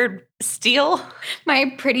velvet covered steel?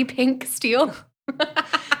 My pretty pink steel?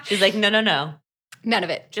 She's like, no. None of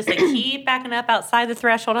it. Just like keep backing up outside the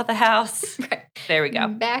threshold of the house. Right. There we go.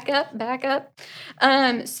 Back up.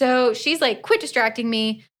 So she's like, quit distracting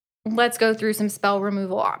me. Let's go through some spell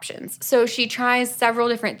removal options. So she tries several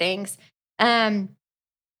different things.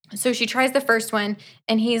 So she tries the first one,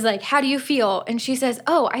 and he's like, how do you feel? And she says,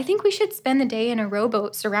 oh, I think we should spend the day in a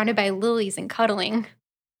rowboat surrounded by lilies and cuddling.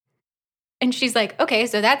 And she's like, okay,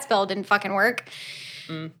 so that spell didn't fucking work.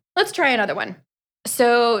 Let's try another one.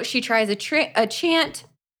 So she tries a chant.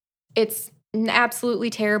 It's absolutely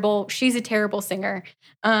terrible. She's a terrible singer.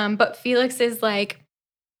 But Felix is like,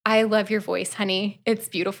 I love your voice, honey. It's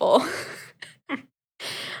beautiful.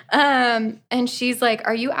 And she's like,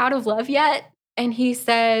 are you out of love yet? And he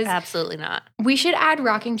says, absolutely not. We should add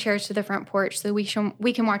rocking chairs to the front porch so we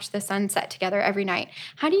can watch the sunset together every night.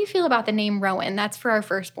 How do you feel about the name Rowan? That's for our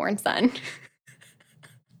firstborn son.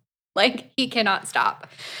 Like, he cannot stop.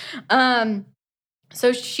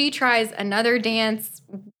 So she tries another dance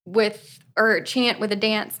chant with a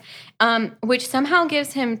dance, which somehow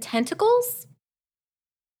gives him tentacles.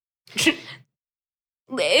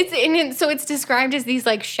 So it's described as these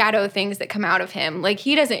like shadow things that come out of him. Like,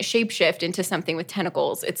 he doesn't shapeshift into something with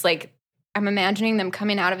tentacles. It's like, I'm imagining them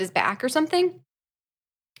coming out of his back or something.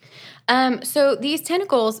 So these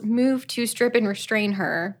tentacles move to strip and restrain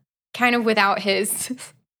her, kind of without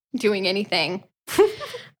his doing anything.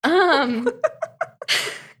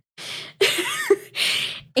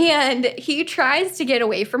 And he tries to get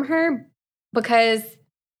away from her because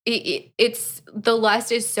it's the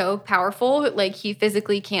lust is so powerful, like he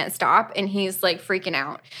physically can't stop, and he's like freaking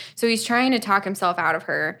out. So he's trying to talk himself out of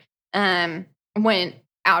her when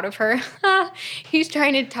out of her. He's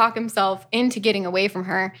trying to talk himself into getting away from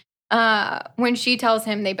her when she tells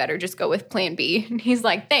him they better just go with plan B. And he's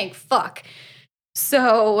like, thank fuck.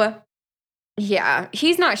 So, yeah,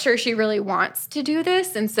 he's not sure she really wants to do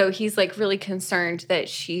this. And so he's like really concerned that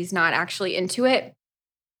she's not actually into it.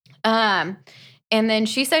 And then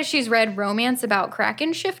she says she's read romance about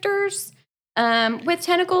Kraken shifters with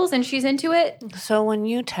tentacles and she's into it. So when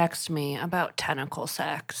you text me about tentacle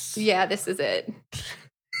sex. Yeah, this is it.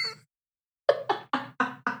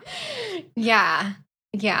 Yeah.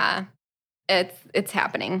 It's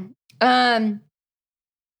happening.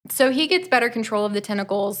 So he gets better control of the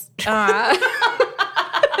tentacles. That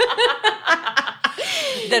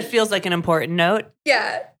feels like an important note.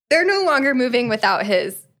 Yeah. They're no longer moving without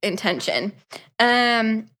his intention.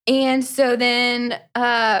 And so then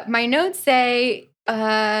my notes say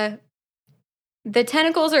the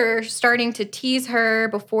tentacles are starting to tease her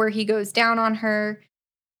before he goes down on her.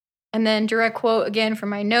 And then direct quote again from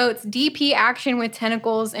my notes, DP action with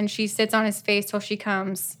tentacles, and she sits on his face till she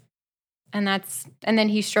comes. And then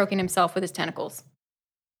he's stroking himself with his tentacles.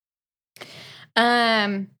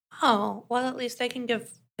 Oh, well, at least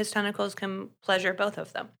his tentacles can pleasure both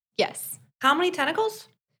of them. Yes. How many tentacles?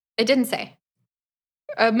 It didn't say.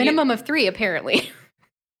 A minimum of 3, apparently.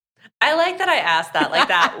 I like that I asked that. Like,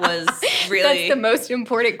 that was really... That's the most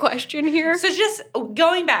important question here. So just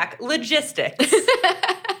going back, logistics.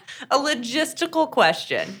 A logistical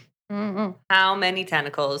question. Mm-hmm. How many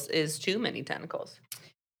tentacles is too many tentacles?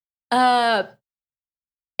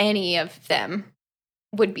 Any of them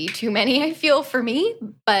would be too many, I feel, for me,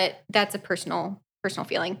 but that's a personal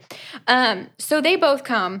feeling. So they both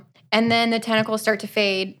come, and then the tentacles start to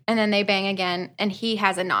fade, and then they bang again, and he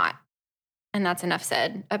has a knot. And that's enough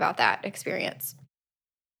said about that experience.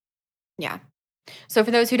 Yeah. So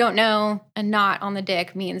for those who don't know, a knot on the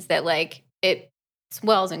dick means that, like, it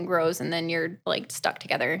swells and grows, and then you're, like, stuck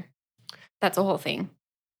together. That's a whole thing.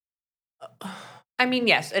 I mean,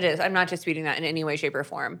 yes, it is. I'm not disputing that in any way, shape, or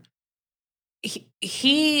form.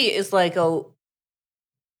 He is like a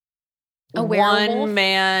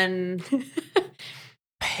one-man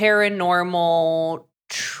paranormal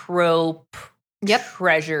trope. Yep.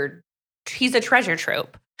 Treasure. He's a treasure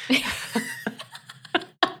trope. He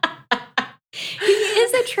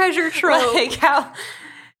is a treasure trope. Like how...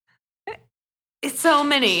 So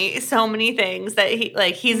many things that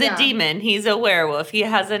he's a demon, he's a werewolf, he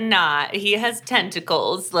has a knot, he has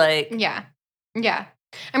tentacles, like yeah.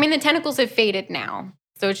 I mean, the tentacles have faded now,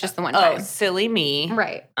 so it's just the one time. Oh, silly me,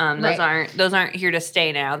 right? Those aren't here to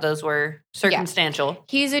stay now. Those were circumstantial. Yeah.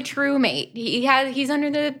 He's a true mate. He's under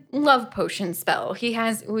the love potion spell. We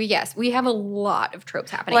have a lot of tropes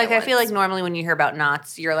happening. Like I feel like normally when you hear about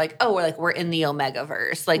knots, you're like, oh, we're in the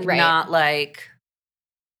Omegaverse, like not like.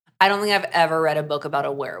 I don't think I've ever read a book about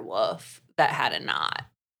a werewolf that had a knot.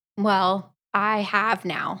 Well, I have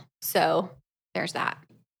now. So there's that.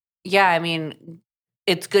 Yeah, I mean,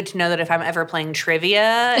 it's good to know that if I'm ever playing trivia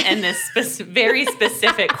and this very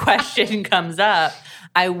specific question comes up,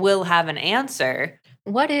 I will have an answer.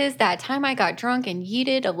 What is That Time I Got Drunk and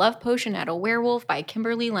Yeeted a Love Potion at a Werewolf by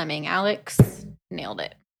Kimberly Lemming? Alex nailed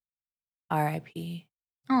it. R.I.P.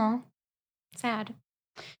 Oh, sad.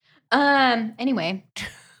 Anyway.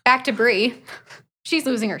 Back to Bree. She's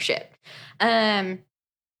losing her shit. So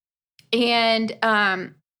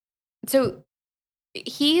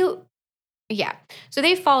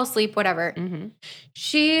they fall asleep, whatever. Mm-hmm.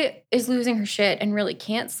 She is losing her shit and really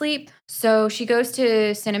can't sleep. So she goes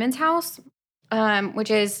to Cinnamon's house, which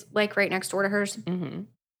is like right next door to hers. Mm-hmm.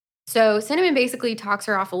 So Cinnamon basically talks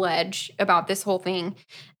her off a ledge about this whole thing.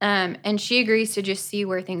 And she agrees to just see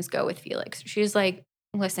where things go with Felix. She's like,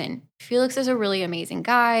 listen, Felix is a really amazing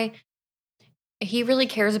guy. He really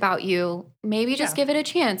cares about you. Maybe just give it a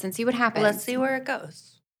chance and see what happens. Let's see where it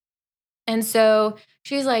goes. And so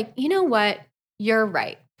she's like, you know what? You're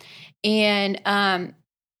right. And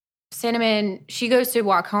Cinnamon, she goes to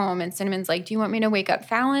walk home and Cinnamon's like, do you want me to wake up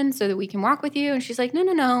Fallon so that we can walk with you? And she's like,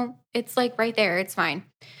 no. It's like right there. It's fine.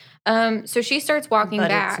 So she starts walking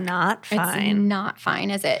back. It's not fine. It's not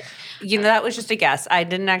fine, is it? You know, that was just a guess. I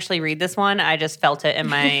didn't actually read this one. I just felt it in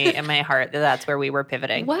my heart that that's where we were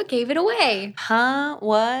pivoting. What gave it away? Huh?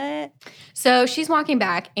 What? So she's walking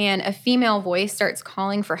back and a female voice starts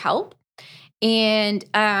calling for help. And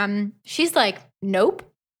she's like, nope,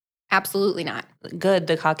 absolutely not. Good.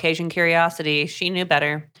 The Caucasian curiosity. She knew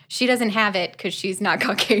better. She doesn't have it because she's not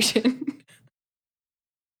Caucasian.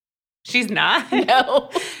 She's not? No.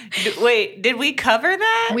 Wait, did we cover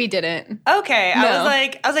that? We didn't. Okay. No.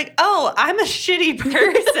 I was like, oh, I'm a shitty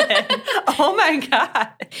person. Oh my God.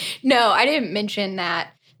 No, I didn't mention that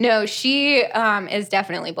No, she is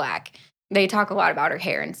definitely black. They talk a lot about her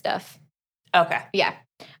hair and stuff. Okay. Yeah.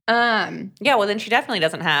 Yeah, well, then she definitely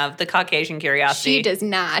doesn't have the Caucasian curiosity. She does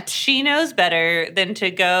not. She knows better than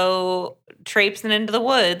to go traipsing into the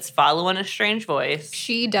woods following a strange voice.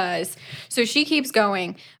 She does. So she keeps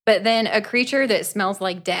going, but then a creature that smells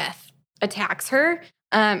like death attacks her,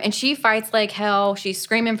 and she fights like hell. She's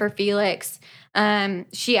screaming for Felix.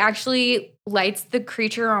 She actually lights the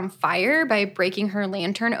creature on fire by breaking her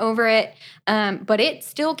lantern over it, but it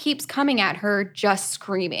still keeps coming at her just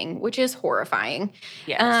screaming, which is horrifying.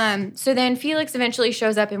 Yes. So then Felix eventually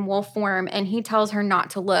shows up in wolf form, and he tells her not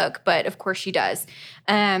to look, but of course she does.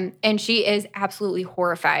 And she is absolutely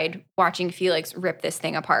horrified watching Felix rip this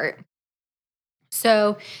thing apart.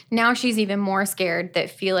 So now she's even more scared that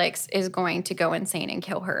Felix is going to go insane and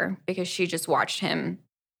kill her because she just watched him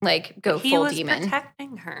go full demon. He was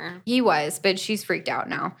protecting her. He was, but she's freaked out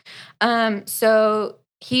now. So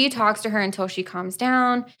he talks to her until she calms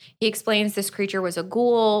down. He explains this creature was a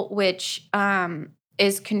ghoul, which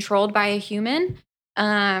is controlled by a human.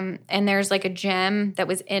 And there's like a gem that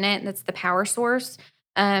was in it that's the power source.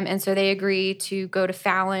 And so they agree to go to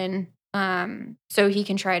Fallon so he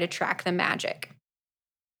can try to track the magic.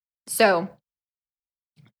 So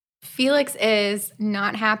Felix is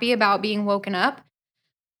not happy about being woken up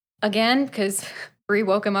again because Bree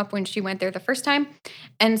woke him up when she went there the first time.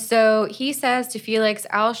 And so he says to Felix,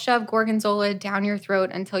 I'll shove Gorgonzola down your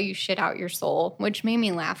throat until you shit out your soul, which made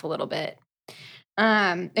me laugh a little bit.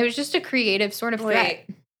 It was just a creative sort of threat.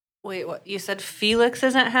 Wait, what? You said Felix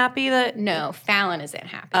isn't happy that? No, Fallon isn't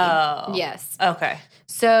happy. Oh. Yes. Okay.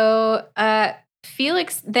 So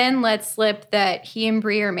Felix then lets slip that he and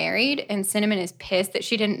Bree are married, and Cinnamon is pissed that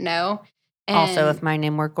she didn't know. And Also, if my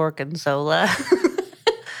name were Gorgonzola,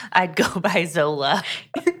 I'd go by Zola.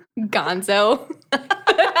 Gonzo.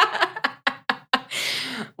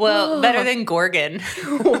 Well, better than Gorgon.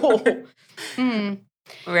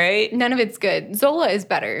 Right? None of it's good. Zola is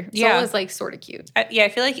better. Yeah. Zola's like sort of cute. I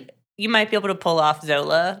feel like you might be able to pull off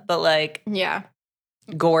Zola, but like Yeah.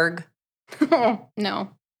 Gorg, No.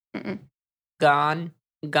 Mm-mm.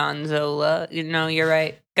 Gonzola. No, you're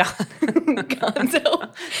right.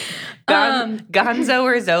 Gonzo. Gonzo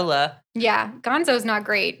or Zola. Yeah. Gonzo's not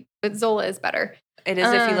great, but Zola is better. It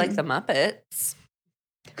is if you like the Muppets.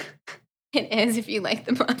 It is if you like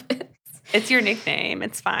the Muppets. It's your nickname.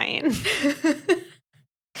 It's fine.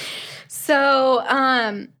 So,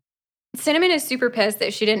 Cinnamon is super pissed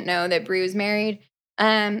that she didn't know that Bree was married.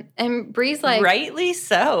 And Bree's like... Rightly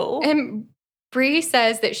so. And Bree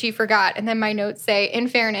says that she forgot. And then my notes say, in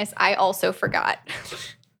fairness, I also forgot.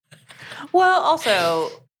 Well, also,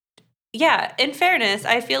 yeah, in fairness,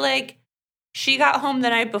 I feel like she got home the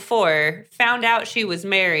night before, found out she was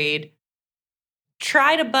married,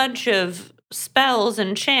 tried a bunch of spells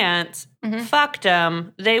and chants, fucked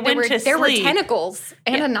them. They went to sleep. There were tentacles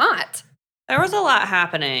and a knot. There was a lot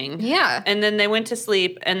happening. Yeah. And then they went to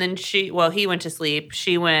sleep, and then he went to sleep.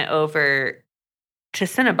 She went over to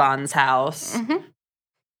Cinnabon's house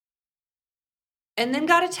and then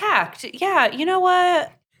got attacked. Yeah, you know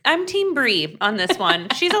what? I'm Team Bree on this one.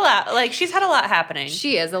 She's allowed. She's had a lot happening.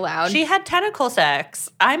 She is allowed. She had tentacle sex.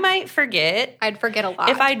 I might forget. I'd forget a lot.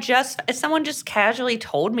 If someone just casually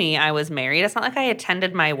told me I was married, it's not like I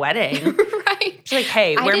attended my wedding. Right. She's like,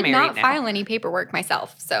 hey, we're married now. I did not file any paperwork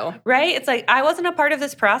myself, so. Right? It's like, I wasn't a part of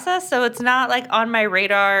this process, so it's not like on my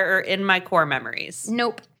radar or in my core memories.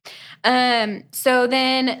 Nope. So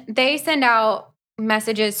then they send out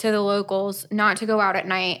messages to the locals not to go out at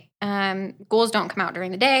night. Ghouls don't come out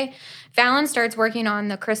during the day. Fallon starts working on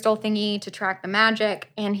the crystal thingy to track the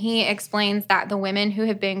magic, and he explains that the women who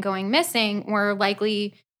have been going missing were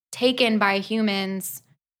likely taken by humans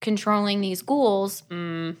controlling these ghouls.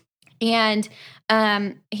 And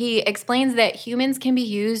he explains that humans can be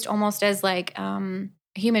used almost as like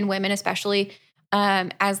human women, especially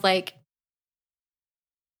as like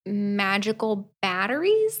magical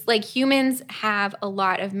batteries. Like humans have a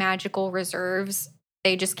lot of magical reserves.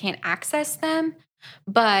 They just can't access them.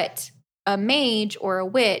 But a mage or a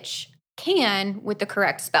witch can with the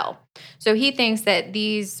correct spell. So he thinks that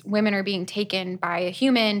these women are being taken by a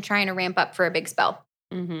human trying to ramp up for a big spell.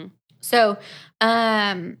 So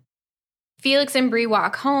Felix and Bree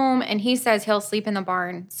walk home, and he says he'll sleep in the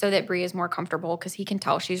barn so that Bree is more comfortable because he can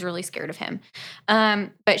tell she's really scared of him.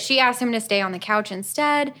 But she asks him to stay on the couch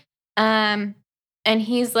instead. And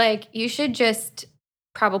he's like, you should just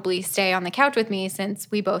probably stay on the couch with me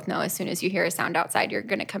since we both know as soon as you hear a sound outside, you're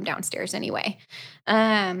going to come downstairs anyway.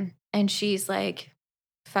 And she's like,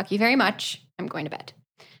 fuck you very much. I'm going to bed,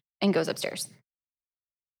 and goes upstairs.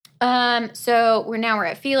 So we're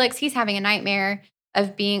at Felix. He's having a nightmare.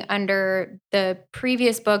 of being under the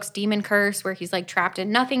previous book's demon curse where he's like trapped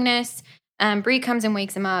in nothingness. Bree comes and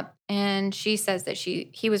wakes him up, and she says that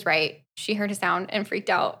he was right. She heard a sound and freaked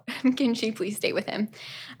out. Can she please stay with him?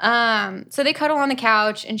 So they cuddle on the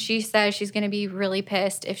couch, and she says she's going to be really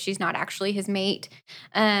pissed if she's not actually his mate.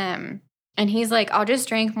 And he's like, I'll just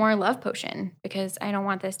drink more love potion because I don't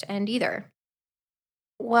want this to end either.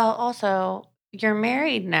 Well, also, you're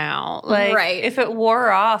married now. Like, right. If it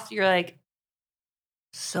wore off, you're like,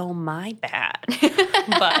 so my bad.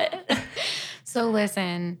 But so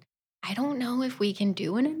listen, I don't know if we can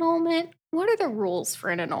do an annulment. What are the rules for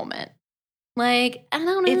an annulment? Like, I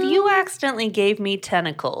don't know. If you accidentally gave me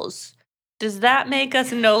tentacles, does that make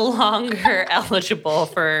us no longer eligible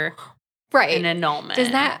for an annulment?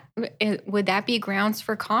 Would that be grounds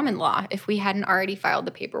for common law if we hadn't already filed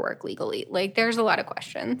the paperwork legally? Like, there's a lot of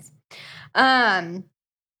questions.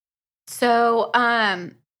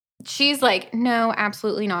 She's like, no,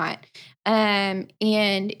 absolutely not. And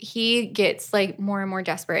he gets like more and more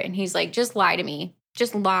desperate, and he's like, just lie to me.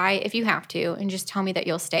 Just lie if you have to, and just tell me that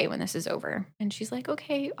you'll stay when this is over. And she's like,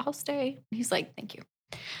 okay, I'll stay. And he's like, thank you.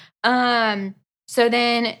 So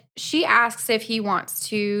then she asks if he wants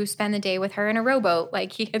to spend the day with her in a rowboat,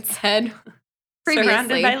 like he had said previously.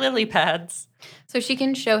 Surrounded by lily pads. So she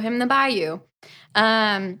can show him the bayou.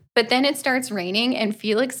 But then it starts raining, and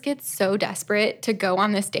Felix gets so desperate to go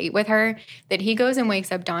on this date with her that he goes and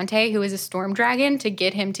wakes up Dante, who is a storm dragon, to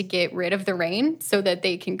get him to get rid of the rain so that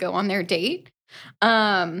they can go on their date.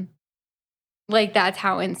 Like, that's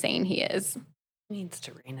how insane he is. He needs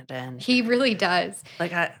to rein it in. He really does.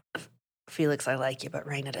 Like, Felix, I like you, but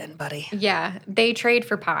rein it in, buddy. Yeah, they trade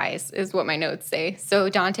for pies is what my notes say. So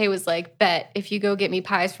Dante was like, bet if you go get me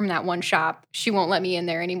pies from that one shop, she won't let me in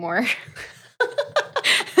there anymore.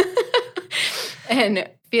 And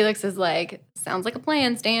Felix is like, sounds like a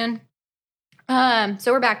plan, Stan.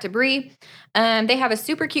 So we're back to Bree. They have a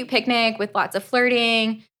super cute picnic with lots of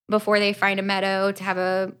flirting before they find a meadow to have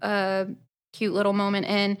a cute little moment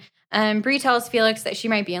in. Bree tells Felix that she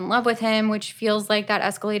might be in love with him, which feels like that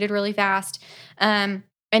escalated really fast. And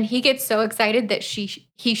he gets so excited that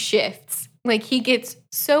he shifts. Like, he gets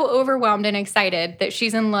so overwhelmed and excited that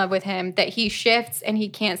she's in love with him that he shifts and he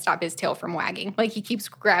can't stop his tail from wagging. Like, he keeps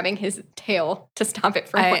grabbing his tail to stop it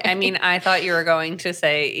from wagging. I mean, I thought you were going to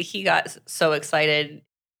say he got so excited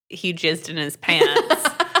he jizzed in his pants.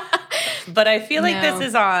 But I feel like this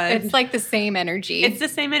is on. It's like the same energy. It's the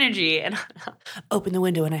same energy. And I open the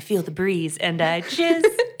window and I feel the breeze and I jizz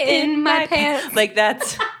in my pants. Like,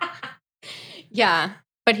 that's. Yeah.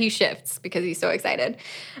 But he shifts because he's so excited,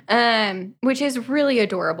 which is really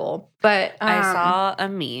adorable. But I saw a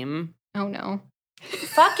meme. Oh, no.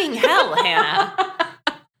 Fucking hell, Hannah.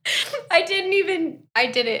 I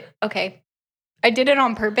did it. Okay. I did it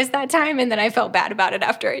on purpose that time, and then I felt bad about it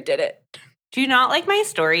after I did it. Do you not like my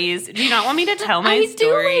stories? Do you not want me to tell my stories?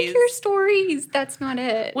 I do like your stories. That's not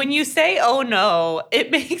it. When you say, oh, no,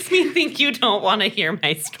 it makes me think you don't want to hear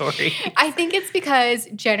my story. I think it's because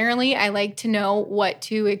generally I like to know what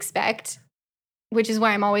to expect, which is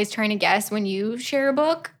why I'm always trying to guess when you share a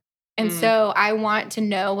book. And so I want to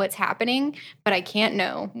know what's happening, but I can't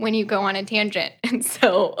know when you go on a tangent. And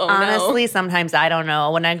so, honestly, sometimes I don't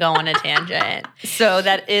know when I go on a tangent. So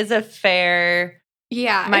that is a fair...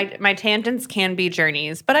 Yeah. My tangents can be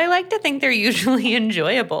journeys, but I like to think they're usually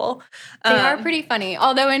enjoyable. They are pretty funny.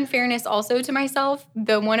 Although, in fairness, also to myself,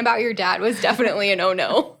 the one about your dad was definitely an oh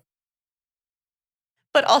no.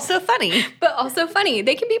 But also funny.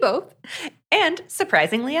 They can be both. And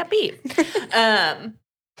surprisingly upbeat.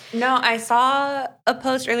 No, I saw a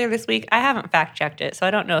post earlier this week. I haven't fact checked it, so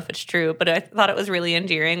I don't know if it's true, but I thought it was really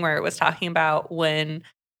endearing where it was talking about when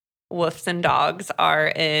wolves and dogs are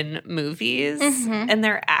in movies and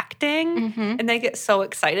they're acting and they get so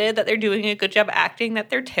excited that they're doing a good job acting that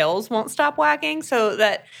their tails won't stop wagging, so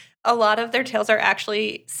that a lot of their tails are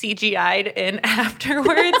actually CGI'd in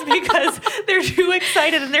afterwards because they're too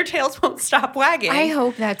excited and their tails won't stop wagging. I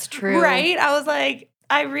hope that's true. Right? I was like,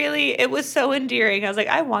 it was so endearing. I was like,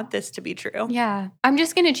 I want this to be true. Yeah. I'm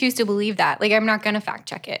just going to choose to believe that. Like, I'm not going to fact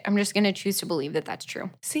check it. I'm just going to choose to believe that that's true.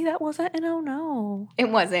 See, that wasn't an oh no. It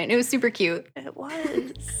wasn't. It was super cute. It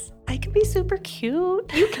was. I can be super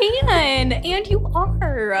cute. You can. And you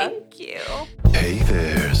are. Thank you. Hey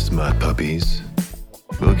there, smut puppies.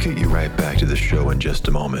 We'll get you right back to the show in just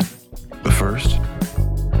a moment. But first,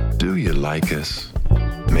 do you like us?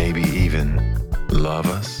 Maybe even love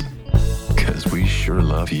us? Because we sure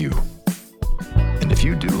love you. And if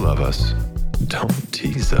you do love us, don't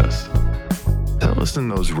tease us. Tell us in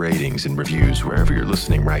those ratings and reviews wherever you're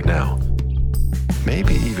listening right now.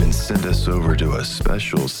 Maybe even send us over to a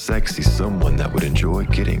special sexy someone that would enjoy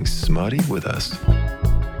getting smutty with us.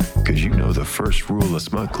 Because you know the first rule of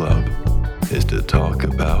Smut Club is to talk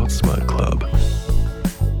about Smut Club.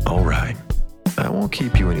 All right, I won't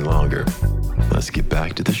keep you any longer. Let's get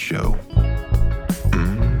back to the show.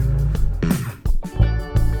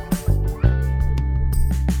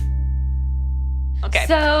 Okay.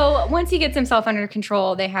 So once he gets himself under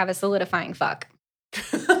control, they have a solidifying fuck.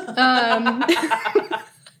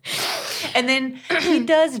 And then he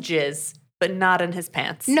does jizz, but not in his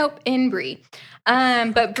pants. Nope, in Bree.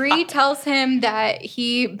 But Bree tells him that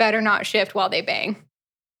he better not shift while they bang.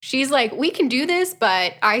 She's like, we can do this,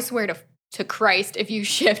 but I swear to Christ, if you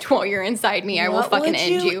shift while you're inside me, I will fucking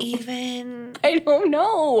end you. Even? I don't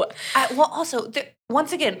know. Well, also,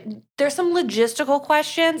 once again, there's some logistical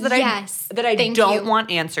questions that I don't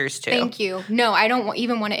want answers to. Thank you. No, I don't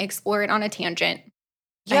even want to explore it on a tangent.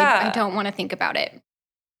 Yeah. I don't want to think about it.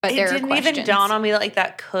 But it there are didn't questions. even dawn on me that, like,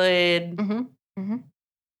 that could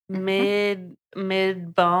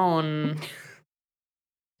mid bone.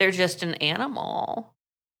 They're just an animal.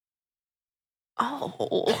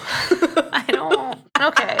 Oh, I don't.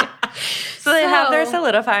 Okay. So they have their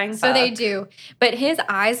solidifying So fuck. they do. But his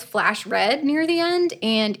eyes flash red near the end,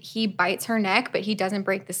 and he bites her neck, but he doesn't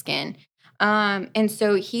break the skin. And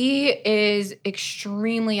so he is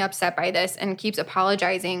extremely upset by this and keeps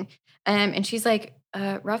apologizing. And she's like,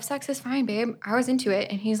 rough sex is fine, babe. I was into it.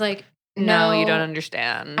 And he's like, no, you don't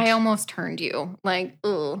understand. I almost turned you. Like,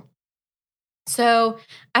 ugh. So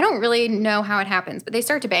I don't really know how it happens, but they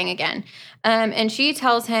start to bang again. And she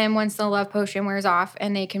tells him once the love potion wears off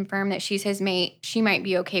and they confirm that she's his mate, she might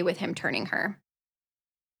be okay with him turning her.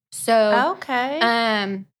 So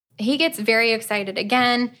he gets very excited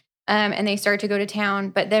again, and they start to go to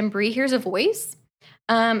town. But then Bree hears a voice.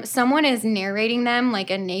 Someone is narrating them like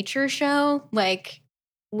a nature show, like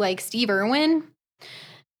Steve Irwin.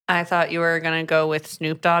 I thought you were going to go with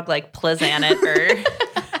Snoop Dogg, like Plazanet,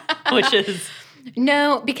 which is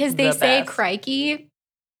no, because they say best. crikey.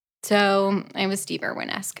 So it was Steve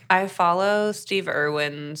Irwin-esque. I follow Steve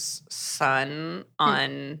Irwin's son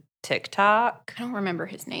on TikTok. I don't remember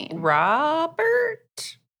his name. Robert?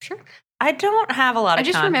 Sure. I don't have a lot of I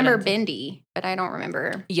just confidence. remember Bindi, but I don't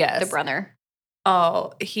remember the brother.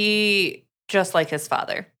 Oh, he just like his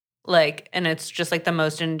father. Like, and it's just like the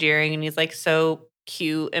most endearing, and he's like so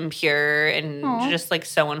cute and pure and just like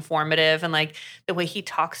so informative, and like the way he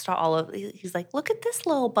talks to all of, he's like, look at this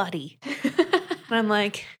little buddy. And I'm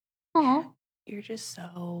like, oh, you're just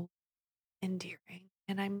so endearing,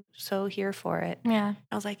 and I'm so here for it. Yeah.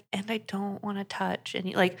 I was like, and I don't want to touch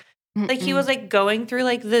any, like he was like going through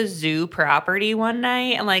like the zoo property one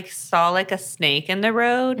night and like saw like a snake in the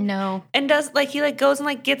road. No. And does like, he like goes and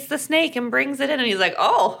like gets the snake and brings it in, and he's like,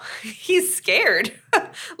 oh, he's scared.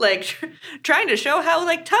 Like trying to show how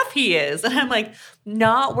like tough he is. And I'm like,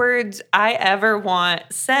 not words I ever want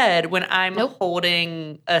said when I'm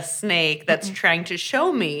holding a snake that's trying to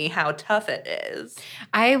show me how tough it is.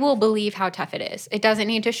 I will believe how tough it is. It doesn't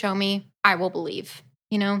need to show me. I will believe.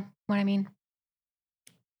 You know what I mean?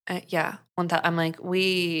 Yeah. I'm like,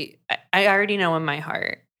 I already know in my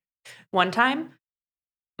heart. One time,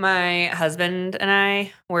 my husband and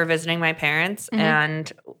I were visiting my parents,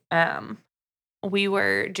 and we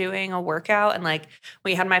were doing a workout, and like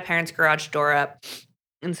we had my parents' garage door up.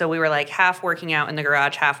 And so we were like half working out in the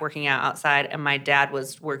garage, half working out outside, and my dad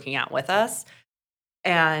was working out with us.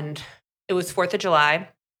 And it was 4th of July.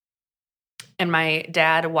 And my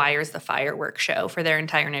dad wires the fireworks show for their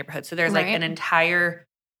entire neighborhood. So there's like an entire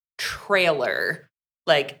trailer,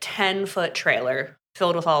 like 10-foot trailer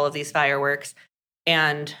filled with all of these fireworks.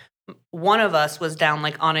 And one of us was down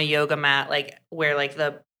like on a yoga mat, like where like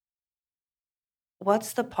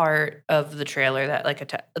what's the part of the trailer that like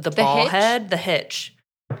the ball hitch? head, the hitch.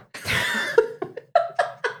 The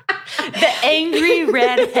angry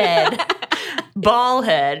redhead ball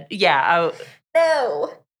head. Yeah.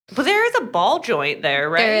 No. But there is a ball joint there,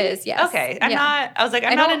 right? There is, yes. Okay. I'm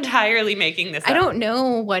not entirely making this up. I don't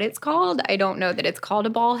know what it's called. I don't know that it's called a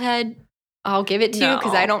ball head. I'll give it to you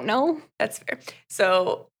because I don't know. That's fair.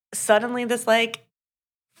 So suddenly this like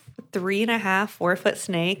 3.5, 4 foot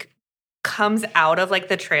snake comes out of like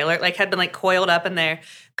the trailer, like had been like coiled up in there,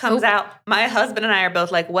 comes out. My husband and I are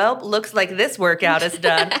both like, well, looks like this workout is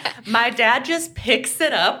done. My dad just picks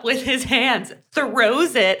it up with his hands,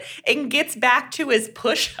 throws it, and gets back to his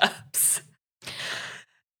push-ups.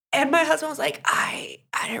 And my husband was like, I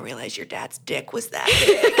didn't realize your dad's dick was that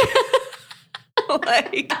big.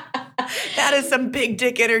 Like, that is some big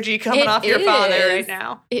dick energy coming off your father right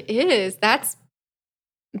now. It is. That's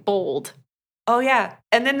bold. oh, yeah.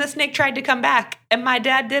 And then the snake tried to come back, and my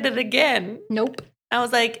dad did it again. Nope. I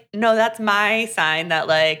was like, no, that's my sign that,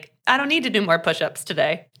 like, I don't need to do more push-ups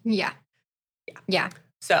today. Yeah. Yeah.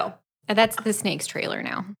 So. That's the snake's trailer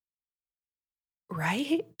now.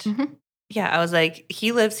 Right? Mm-hmm. Yeah, I was like,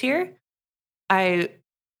 he lives here. I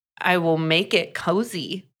will make it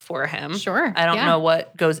cozy for him. Sure. I don't know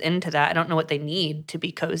what goes into that. I don't know what they need to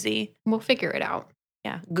be cozy. We'll figure it out.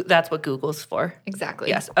 Yeah, that's what Google's for. Exactly.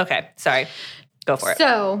 Yes. Okay. Sorry. Go for it.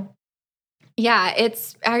 So, yeah,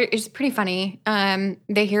 it's pretty funny.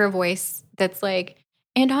 They hear a voice that's like,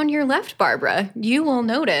 and on your left, Barbara, you will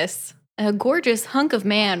notice a gorgeous hunk of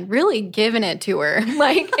man really giving it to her.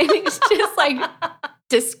 Like, and it's just like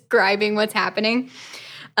describing what's happening.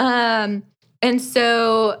 And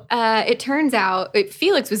so it turns out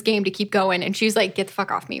Felix was game to keep going. And she's like, get the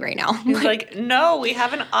fuck off me right now. He's like, no, we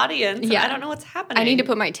have an audience. Yeah. I don't know what's happening. I need to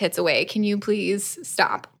put my tits away. Can you please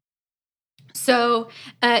stop? So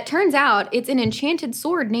it turns out it's an enchanted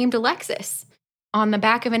sword named Alexis on the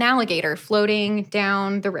back of an alligator floating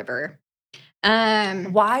down the river.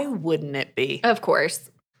 Why wouldn't it be? Of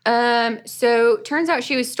course. So turns out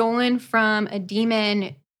she was stolen from the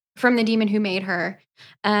demon who made her.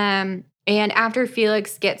 And after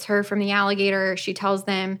Felix gets her from the alligator, she tells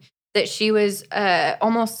them that she was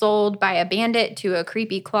almost sold by a bandit to a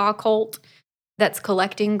creepy claw cult that's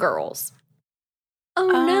collecting girls. Oh,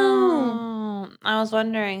 no. I was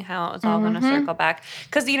wondering how it was all going to circle back.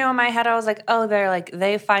 Because, in my head, I was like, oh,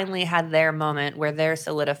 they finally had their moment where they're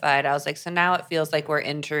solidified. I was like, so now it feels like we're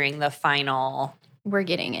entering the final. We're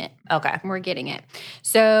getting it. Okay. We're getting it.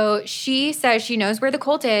 So she says she knows where the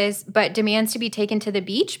cult is, but demands to be taken to the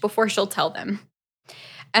beach before she'll tell them.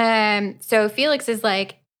 So Felix is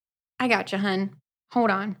like, I got you, hun. Hold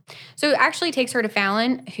on. So it actually takes her to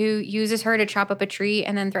Fallon, who uses her to chop up a tree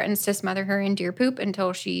and then threatens to smother her in deer poop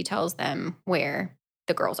until she tells them where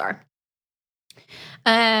the girls are.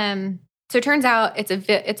 So it turns out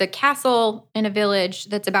it's a castle in a village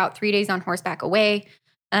that's about 3 days on horseback away.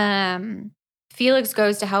 Felix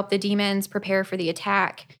goes to help the demons prepare for the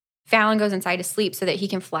attack. Fallon goes inside to sleep so that he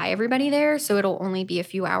can fly everybody there. So it'll only be a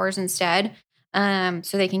few hours instead. So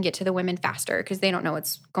they can get to the women faster because they don't know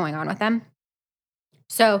what's going on with them.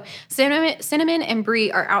 So Cinnamon and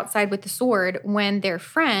Bree are outside with the sword when their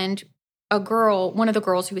friend, one of the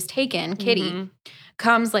girls who was taken, Kitty,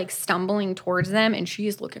 comes like stumbling towards them and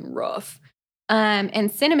she's looking rough.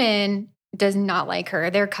 And Cinnamon does not like her.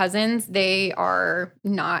 They're cousins. They are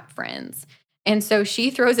not friends. And so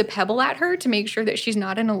she throws a pebble at her to make sure that she's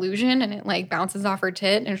not an illusion, and it like bounces off her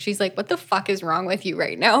tit. And she's like, what the fuck is wrong with you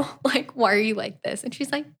right now? Like, why are you like this? And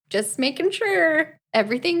she's like, just making sure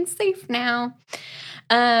everything's safe now.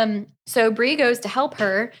 So Bree goes to help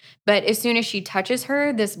her, but as soon as she touches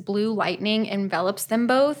her, this blue lightning envelops them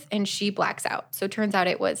both and she blacks out. So it turns out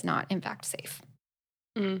it was not, in fact, safe.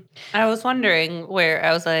 I was wondering where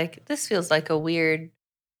I was like, this feels like a weird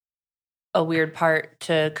part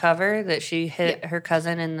to cover, that she hit her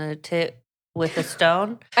cousin in the tit with a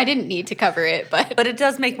stone. I didn't need to cover it, but it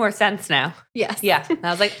does make more sense now. Yes. Yeah. And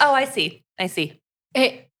I was like, oh, I see.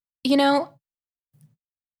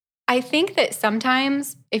 I think that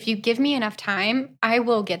sometimes if you give me enough time, I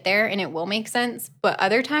will get there and it will make sense, but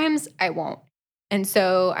other times I won't. And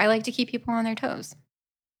so I like to keep people on their toes,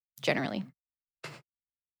 generally.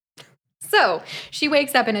 So she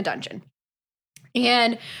wakes up in a dungeon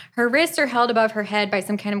and her wrists are held above her head by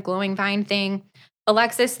some kind of glowing vine thing.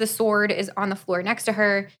 Alexis, the sword, is on the floor next to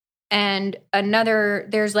her. And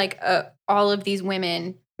there's like all of these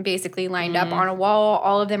women basically lined up on a wall.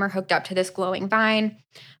 All of them are hooked up to this glowing vine.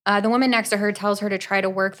 The woman next to her tells her to try to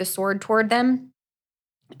work the sword toward them.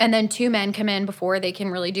 And then 2 men come in before they can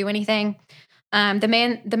really do anything. The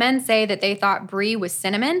men say that they thought Bree was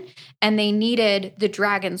Cinnamon and they needed the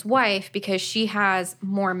dragon's wife because she has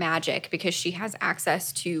more magic, because she has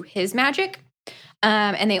access to his magic.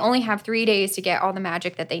 And they only have 3 days to get all the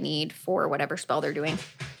magic that they need for whatever spell they're doing.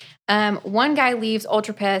 One guy leaves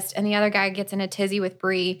ultra pissed and the other guy gets in a tizzy with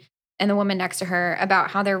Bree and the woman next to her about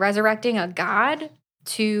how they're resurrecting a god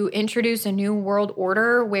to introduce a new world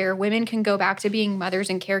order where women can go back to being mothers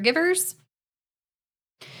and caregivers.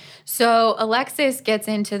 So Alexis gets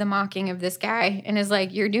into the mocking of this guy and is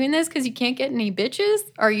like, you're doing this because you can't get any bitches?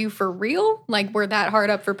 Are you for real? Like, we're that hard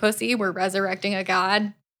up for pussy? We're resurrecting a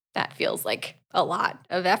god? That feels like a lot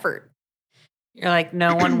of effort. You're like,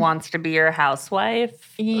 no one wants to be your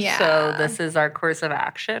housewife. Yeah. So this is our course of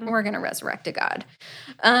action. We're going to resurrect a god.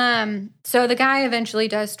 So the guy eventually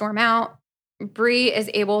does storm out. Bree is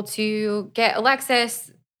able to get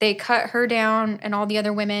Alexis. They cut her down and all the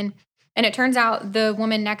other women. And it turns out the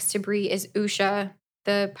woman next to Bree is Usha,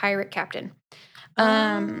 the pirate captain.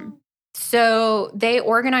 Oh. So they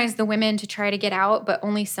organize the women to try to get out, but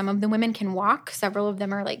only some of the women can walk. Several of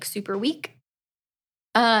them are like super weak.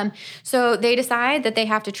 So they decide that they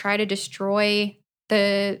have to try to destroy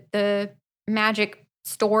the magic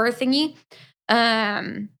store thingy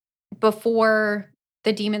before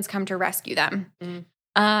the demons come to rescue them.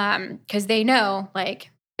 Because they know,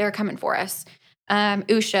 like, they're coming for us.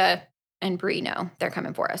 Usha and Bree know they're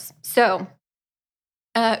coming for us. So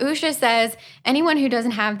Usha says anyone who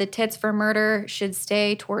doesn't have the tits for murder should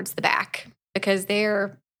stay towards the back because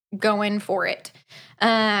they're going for it.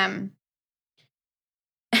 And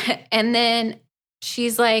then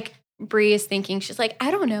she's like, Bree is thinking, she's like,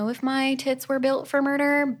 I don't know if my tits were built for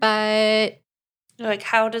murder, but Like,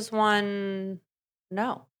 how does one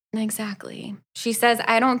know? exactly. She says,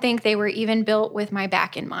 I don't think they were even built with my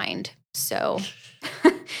back in mind. So,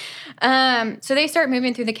 so they start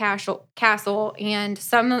moving through the castle, and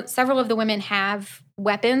several of the women have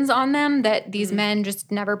weapons on them that these men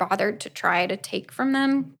just never bothered to try to take from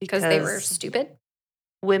them because they were stupid.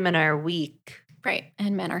 Women are weak. Right.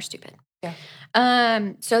 And men are stupid. Yeah.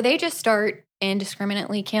 So they just start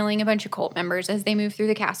indiscriminately killing a bunch of cult members as they move through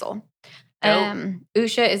the castle.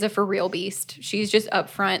 Usha is a for real beast. She's just up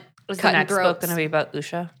front Is the cutting next book throats. going to be about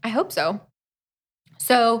Usha? I hope so.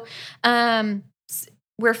 So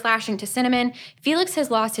we're flashing to Cinnamon. Felix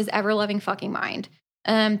has lost his ever-loving fucking mind.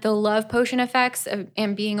 The love potion effects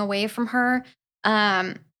and being away from her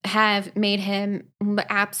have made him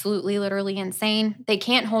absolutely, literally insane. They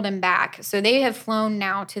can't hold him back. So they have flown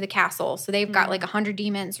now to the castle. So they've got like 100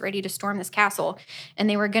 demons ready to storm this castle. And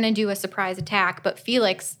they were going to do a surprise attack, but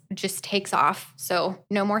Felix just takes off. So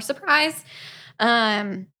no more surprise.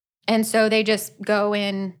 And so they just go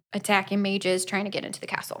in attacking mages trying to get into the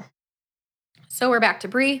castle. So we're back to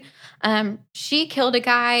Bree. She killed a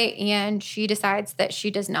guy and she decides that she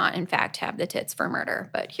does not, in fact, have the tits for murder.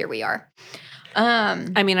 But here we are.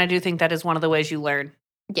 I mean, I do think that is one of the ways you learn.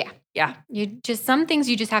 Yeah. Yeah. Some things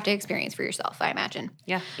you just have to experience for yourself, I imagine.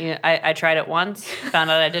 Yeah. I tried it once, found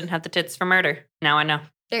out I didn't have the tits for murder. Now I know.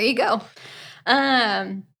 There you go.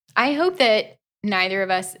 I hope that neither of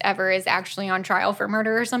us ever is actually on trial for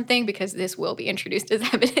murder or something, because this will be introduced as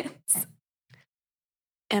evidence.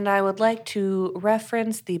 And I would like to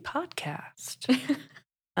reference the podcast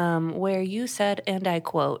where you said, and I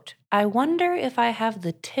quote, I wonder if I have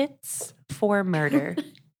the tits for murder.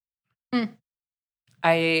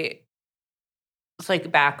 It's like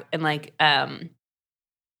back in like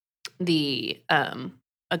the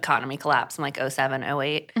economy collapse in like 07,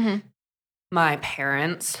 08. Mm-hmm. My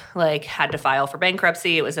parents like had to file for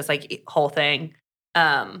bankruptcy. It was this like whole thing.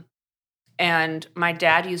 And my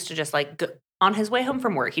dad used to just like go, on his way home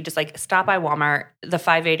from work, he'd just like stop by Walmart, the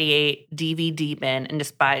 588 DVD bin, and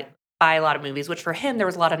just buy a lot of movies, which for him, there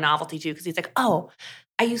was a lot of novelty too, because he's like, oh,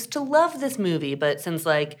 I used to love this movie. But since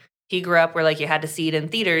like he grew up where like you had to see it in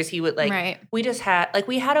theaters, he would like, we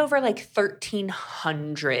had over like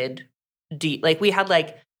 1,300 like we had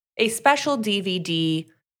like a special DVD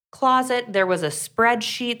closet. There was a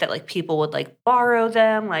spreadsheet that like people would like borrow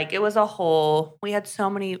them. Like it was we had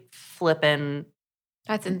so many flippin'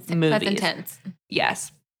 That's insane. movies. That's intense.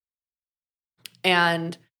 Yes.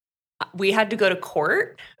 And we had to go to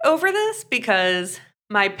court over this because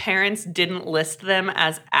my parents didn't list them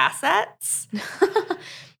as assets.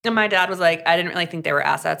 And my dad was like, I didn't really think they were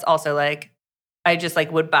assets. Also, like, I just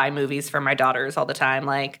like would buy movies for my daughters all the time.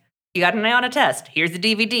 Like, you got an A on a test. Here's the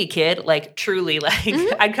DVD, kid. Like, truly, like,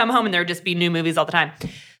 I'd come home and there would just be new movies all the time.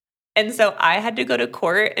 And so I had to go to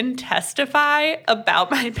court and testify about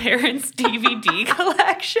my parents' DVD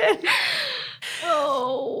collection.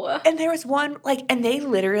 Oh. And there was one, like, and they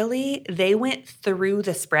went through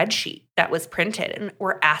the spreadsheet that was printed and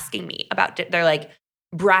were asking me about it. They're like,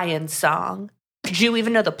 Brian's song. Did you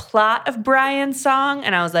even know the plot of Brian's song?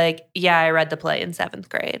 And I was like, yeah, I read the play in 7th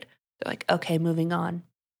grade. They're like, okay, moving on.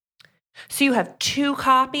 So you have 2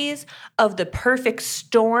 copies of The Perfect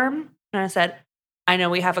Storm? And I said, I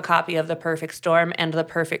know we have a copy of The Perfect Storm and The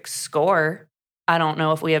Perfect Score. I don't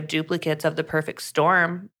know if we have duplicates of The Perfect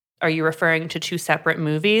Storm. Are you referring to 2 separate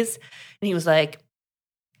movies? And he was like,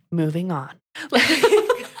 moving on.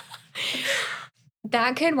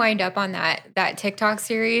 That could wind up on that TikTok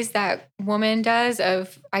series that woman does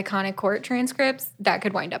of iconic court transcripts. That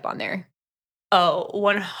could wind up on there. Oh,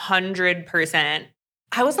 100%.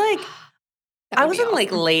 I was like, I was in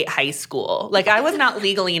like late high school. Like I was not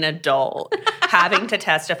legally an adult having to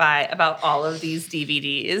testify about all of these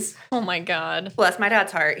DVDs. Oh my God. Bless my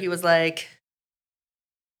dad's heart. He was like,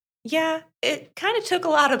 Yeah, it kind of took a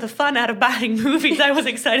lot of the fun out of buying movies I was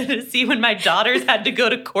excited to see when my daughters had to go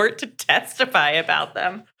to court to testify about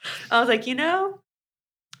them. I was like,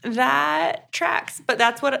 that tracks. But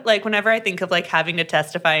that's what, like, whenever I think of, like, having to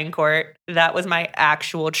testify in court, that was my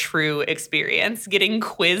actual true experience, getting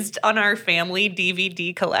quizzed on our family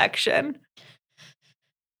DVD collection.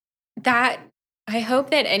 I hope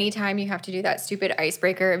that anytime you have to do that stupid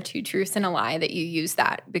icebreaker of 2 truths and a lie that you use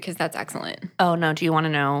that, because that's excellent. Oh, no. Do you want to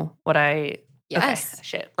know what I... Yes. Okay,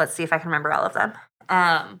 shit. Let's see if I can remember all of them.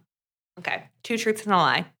 Okay. 2 truths and a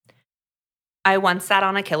lie. I once sat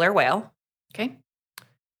on a killer whale. Okay.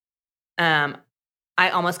 I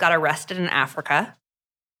almost got arrested in Africa.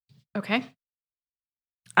 Okay.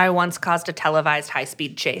 I once caused a televised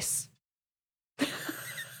high-speed chase.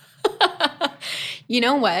 You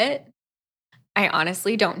know what? I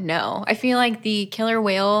honestly don't know. I feel like the killer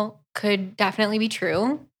whale could definitely be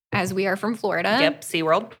true, as we are from Florida. Yep,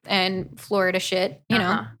 SeaWorld. And Florida shit,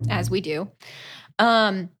 as we do.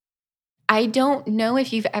 I don't know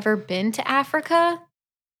if you've ever been to Africa.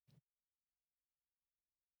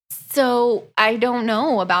 So I don't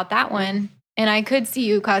know about that one. And I could see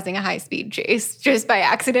you causing a high-speed chase just by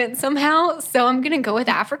accident somehow. So I'm going to go with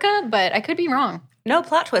Africa, but I could be wrong. No,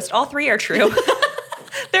 plot twist. All 3 are true.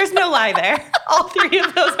 There's no lie there. All 3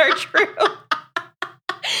 of those are true.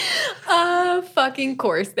 Fucking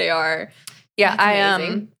course they are. Yeah,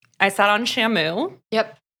 I sat on Shamu.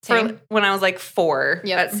 Yep. For when I was like 4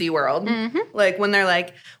 at SeaWorld. Mm-hmm. Like when they're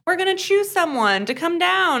like, we're going to choose someone to come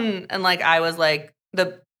down. And like I was like,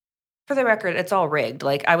 for the record, it's all rigged.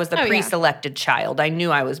 Like I was the pre-selected child. I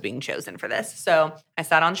knew I was being chosen for this. So I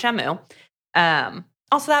sat on Shamu.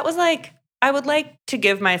 Also, that was like, I would like to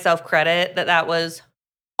give myself credit that was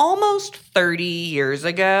almost 30 years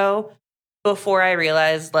ago before I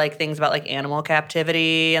realized like things about like animal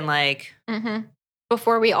captivity and like... Mm-hmm.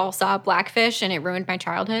 Before we all saw Blackfish and it ruined my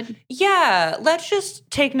childhood. Yeah, let's just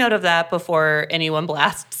take note of that before anyone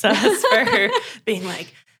blasts us for being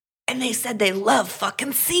like, and they said they love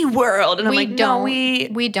fucking SeaWorld. And I'm like, no,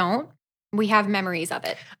 we don't. We have memories of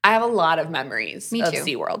it. I have a lot of memories of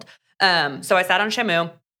SeaWorld. So I sat on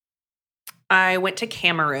Shamu. I went to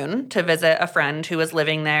Cameroon to visit a friend who was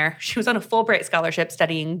living there. She was on a Fulbright scholarship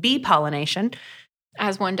studying bee pollination.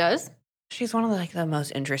 As one does. She's one of the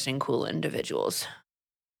most interesting, cool individuals.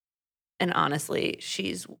 And honestly,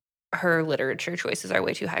 her literature choices are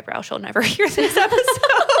way too highbrow. She'll never hear this episode.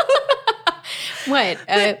 What?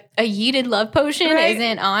 A Yeeted love potion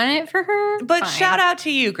isn't on it for her? But shout out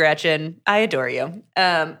to you, Gretchen. I adore you.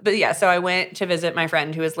 But yeah, so I went to visit my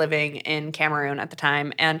friend who was living in Cameroon at the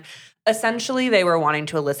time. And essentially, they were wanting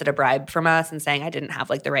to elicit a bribe from us and saying I didn't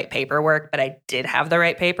have like the right paperwork, but I did have the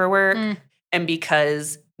right paperwork. And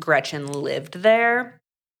because Gretchen lived there,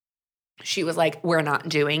 she was like, we're not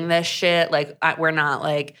doing this shit. Like, we're not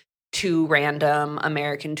like 2 random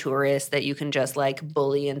American tourists that you can just like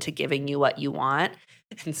bully into giving you what you want.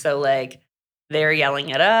 And so like they're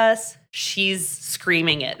yelling at us. She's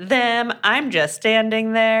screaming at them. I'm just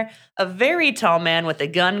standing there. A very tall man with a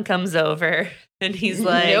gun comes over and he's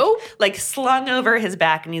like, nope. Like slung over his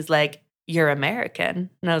back. And he's like, you're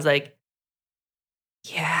American. And I was like,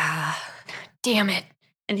 yeah. Damn it.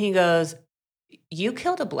 And he goes, you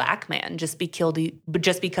killed a black man just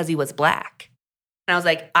because he was black. And I was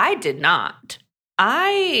like, I did not.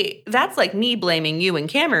 That's like me blaming you in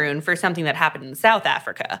Cameroon for something that happened in South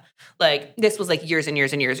Africa. Like this was like years and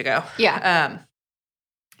years and years ago. Yeah.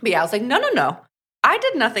 But yeah, I was like, no. I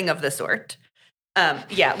did nothing of the sort.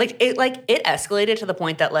 Yeah, it escalated to the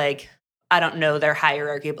point that like, I don't know their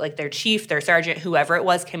hierarchy, but like their chief, their sergeant, whoever it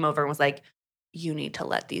was came over and was like, you need to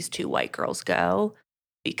let these 2 white girls go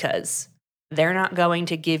because they're not going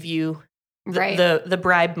to give you the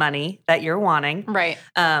bribe money that you're wanting. Right.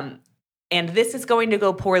 And this is going to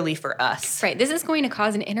go poorly for us. Right. This is going to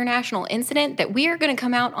cause an international incident that we are going to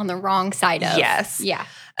come out on the wrong side of. Yes. Yeah.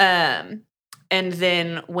 And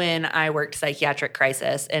then when I worked psychiatric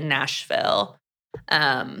crisis in Nashville,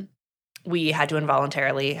 we had to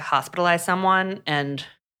involuntarily hospitalize someone. And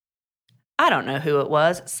I don't know who it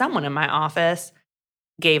was. Someone in my office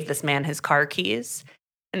gave this man his car keys.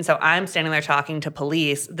 And so I'm standing there talking to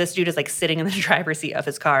police. This dude is like sitting in the driver's seat of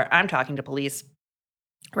his car. I'm talking to police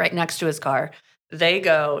right next to his car. They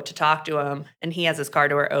go to talk to him, and he has his car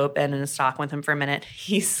door open and is talking with him for a minute.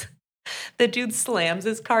 The dude slams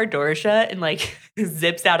his car door shut and like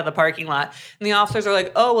zips out of the parking lot. And the officers are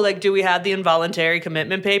like, oh, well, like, do we have the involuntary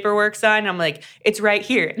commitment paperwork signed? I'm like, it's right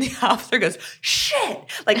here. And the officer goes, shit,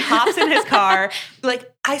 like hops in his car.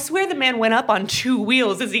 Like, I swear the man went up on 2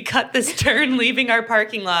 wheels as he cut this turn leaving our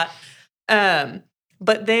parking lot.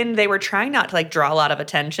 But then they were trying not to like draw a lot of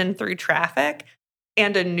attention through traffic.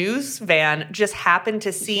 And a news van just happened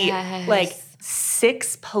to see like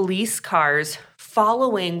 6 police cars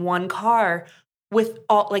following one car with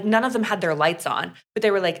all, like none of them had their lights on, but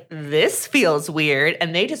they were like, this feels weird.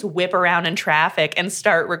 And they just whip around in traffic and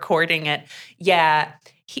start recording it. Yeah,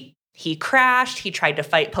 he crashed. He tried to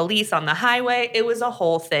fight police on the highway. It was a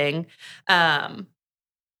whole thing.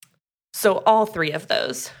 So all 3 of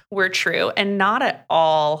those were true and not at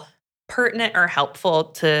all pertinent or helpful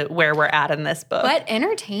to where we're at in this book. But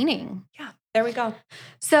entertaining. Yeah, there we go.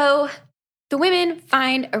 So the women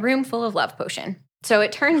find a room full of love potion. So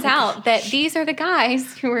it turns out that these are the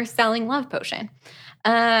guys who are selling love potion.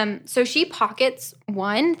 So she pockets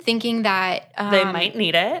one, thinking that they might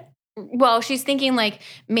need it. Well, she's thinking like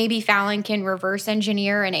maybe Fallon can reverse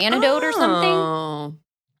engineer an antidote or something.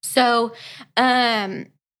 So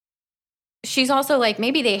she's also like,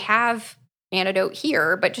 maybe they have antidote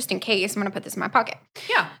here, but just in case, I'm going to put this in my pocket.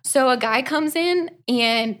 Yeah. So a guy comes in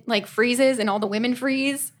and like freezes and all the women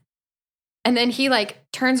freeze. And then he like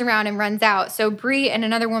turns around and runs out. So Bree and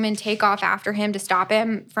another woman take off after him to stop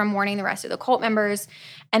him from warning the rest of the cult members.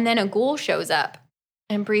 And then a ghoul shows up.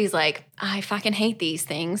 And Bree's like, I fucking hate these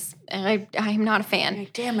things. And I'm not a fan.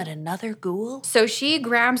 Like, damn it, another ghoul? So she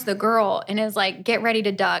grabs the girl and is like, get ready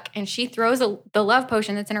to duck. And she throws the love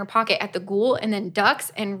potion that's in her pocket at the ghoul and then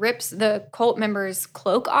ducks and rips the cult member's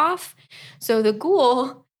cloak off. So the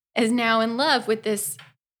ghoul is now in love with this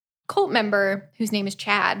cult member whose name is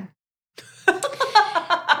Chad.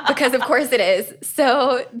 Because of course it is.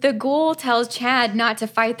 So the ghoul tells Chad not to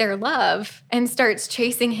fight their love and starts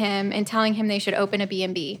chasing him and telling him they should open a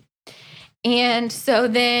B&B. And so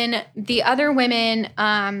then the other women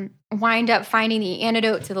wind up finding the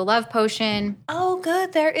antidote to the love potion. Oh,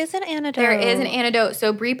 good. There is an antidote. There is an antidote.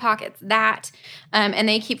 So Bree pockets that. And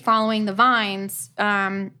they keep following the vines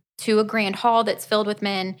to a grand hall that's filled with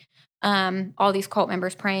men. All these cult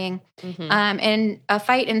members praying. Mm-hmm. And a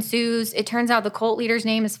fight ensues. It turns out the cult leader's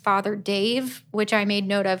name is Father Dave, which I made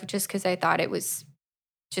note of just because I thought it was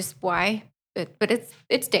just why. But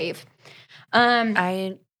it's Dave.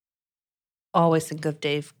 I always think of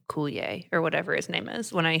Dave Coulier or whatever his name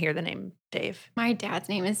is when I hear the name Dave. My dad's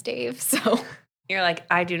name is Dave, so you're like,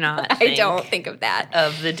 I do not I don't think of that.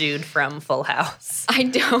 Of the dude from Full House. I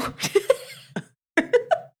don't.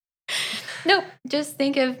 Nope, just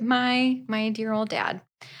think of my dear old dad.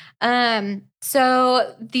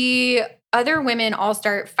 So the other women all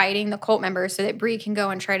start fighting the cult members so that Bree can go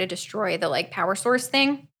and try to destroy the like power source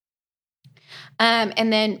thing.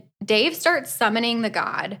 And then Dave starts summoning the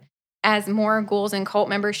god as more ghouls and cult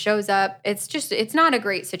members shows up. It's not a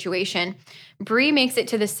great situation. Bree makes it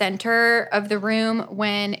to the center of the room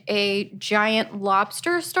when a giant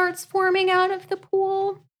lobster starts forming out of the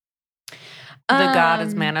pool. The god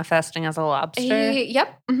is manifesting as a lobster?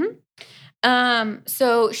 Yep. Mm-hmm.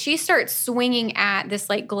 So she starts swinging at this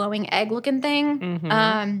like glowing egg looking thing.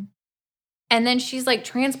 Mm-hmm. And then she's like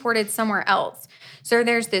transported somewhere else. So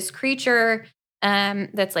there's this creature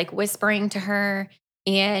that's like whispering to her.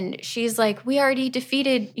 And she's like, we already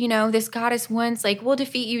defeated, this goddess once. Like, we'll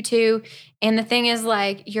defeat you too. And the thing is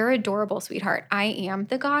like, you're adorable, sweetheart. I am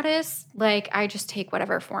the goddess. Like, I just take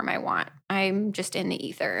whatever form I want. I'm just in the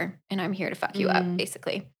ether and I'm here to fuck you up,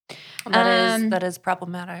 basically. That is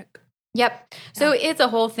problematic. Yep. So it's a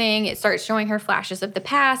whole thing. It starts showing her flashes of the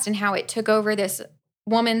past and how it took over this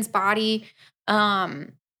woman's body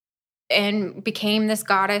and became this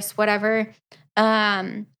goddess, whatever.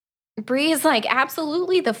 Bree is like,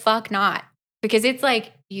 absolutely the fuck not. Because it's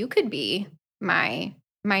like, you could be my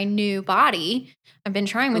new body. I've been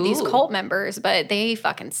trying with these cult members, but they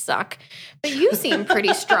fucking suck. But you seem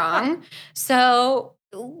pretty strong. So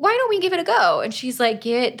why don't we give it a go? And she's like,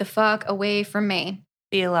 get the fuck away from me.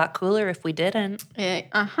 Be a lot cooler if we didn't.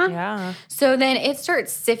 Yeah. So then it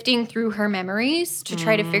starts sifting through her memories to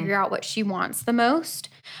try to figure out what she wants the most.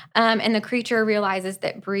 And the creature realizes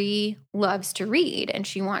that Bree loves to read and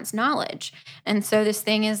she wants knowledge. And so this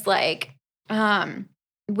thing is like,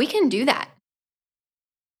 we can do that.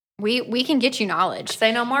 We can get you knowledge.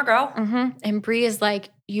 Say no more, girl. Mm-hmm. And Bree is like,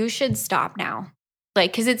 you should stop now.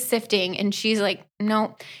 Like, because it's sifting. And she's like,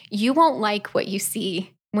 no, you won't like what you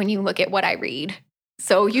see when you look at what I read.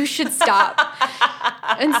 So you should stop.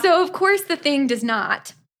 And so, of course, the thing does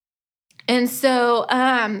not. And so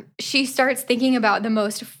she starts thinking about the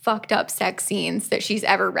most fucked up sex scenes that she's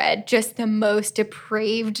ever read, just the most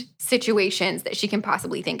depraved situations that she can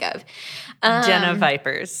possibly think of. Den of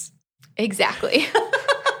Vipers. Exactly.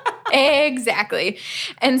 Exactly.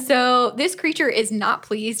 And so this creature is not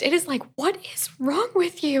pleased. It is like, what is wrong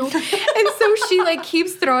with you? And so she like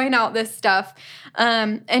keeps throwing out this stuff.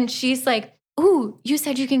 And she's like, ooh, you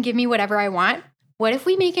said you can give me whatever I want. What if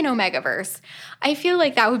we make an Omegaverse? I feel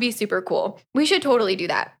like that would be super cool. We should totally do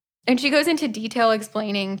that. And she goes into detail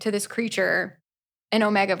explaining to this creature an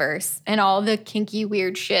Omegaverse and all the kinky,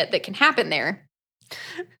 weird shit that can happen there.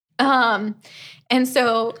 And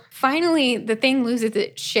so finally the thing loses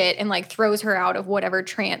its shit and like throws her out of whatever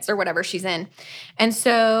trance or whatever she's in. And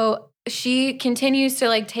so she continues to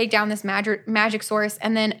like take down this magic source,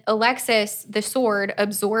 and then Alexis, the sword,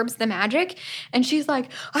 absorbs the magic, and she's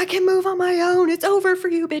like, I can move on my own. It's over for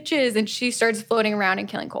you bitches. And she starts floating around and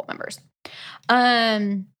killing cult members.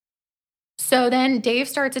 So then Dave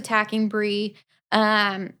starts attacking Bree,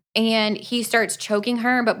 and he starts choking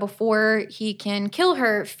her. But before he can kill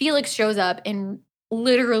her, Felix shows up and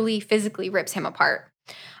literally physically rips him apart.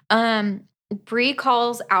 Bree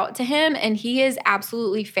calls out to him, and he is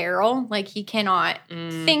absolutely feral. Like, he cannot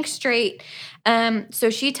think straight. So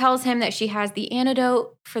she tells him that she has the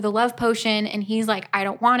antidote for the love potion, and he's like, I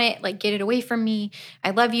don't want it. Like, get it away from me. I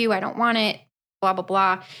love you. I don't want it. Blah, blah,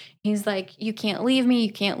 blah. He's like, you can't leave me.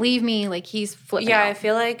 You can't leave me. Like, he's flipping out. I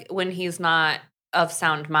feel like when he's not of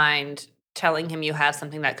sound mind, telling him you have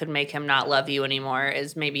something that could make him not love you anymore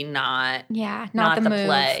is maybe not not the move.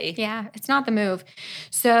 Play. Yeah, it's not the move.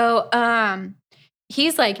 So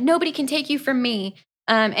he's like, nobody can take you from me.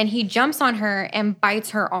 And he jumps on her and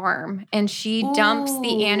bites her arm, and she dumps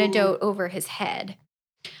the antidote over his head.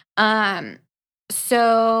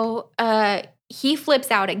 So he flips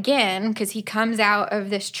out again because he comes out of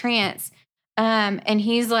this trance. And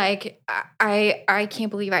he's like, I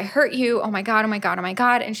can't believe I hurt you. Oh my God, oh my God, oh my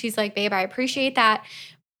God. And she's like, babe, I appreciate that.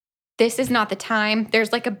 This is not the time.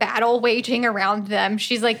 There's like a battle waging around them.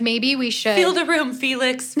 She's like, maybe we should. Feel the room,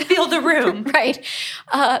 Felix. Feel the room. Right.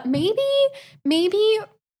 Maybe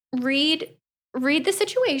read the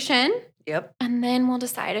situation. Yep. And then we'll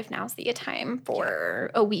decide if now's the time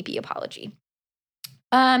for a weepy apology.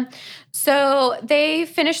 So they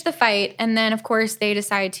finish the fight, and then, of course, they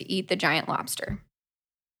decide to eat the giant lobster.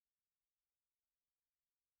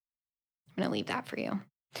 I'm going to leave that for you.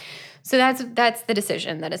 So that's the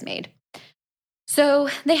decision that is made. So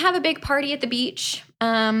they have a big party at the beach.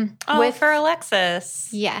 For Alexis.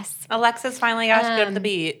 Yes. Alexis finally got to go to the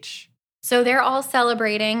beach. So they're all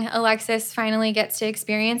celebrating. Alexis finally gets to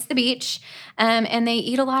experience the beach, and they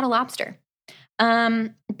eat a lot of lobster.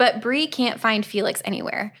 But Bree can't find Felix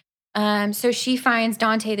anywhere. So she finds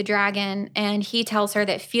Dante the dragon, and he tells her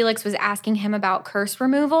that Felix was asking him about curse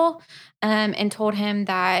removal, and told him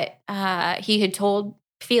that he had told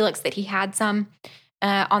Felix that he had some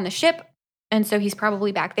on the ship, and so he's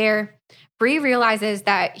probably back there. Bree realizes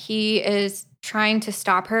that he is trying to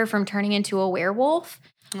stop her from turning into a werewolf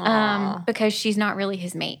because she's not really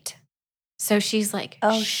his mate. So she's like,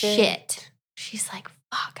 oh, shit. She's like,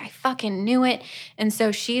 fuck, I fucking knew it. And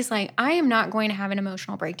so she's like, I am not going to have an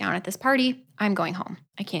emotional breakdown at this party. I'm going home.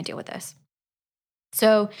 I can't deal with this.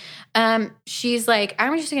 So she's like,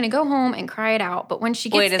 I'm just going to go home and cry it out. But when she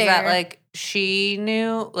gets there. Wait, is that like she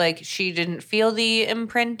knew? Like she didn't feel the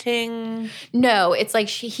imprinting? No, it's like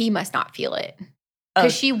he must not feel it.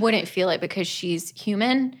 Because she wouldn't feel it because she's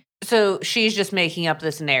human. So she's just making up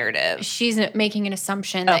this narrative. She's making an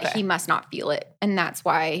assumption that he must not feel it. And that's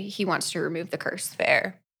why he wants to remove the curse.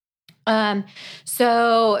 Fair.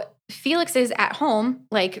 So Felix is at home,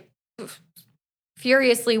 like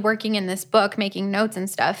furiously working in this book, making notes and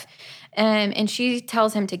stuff. And she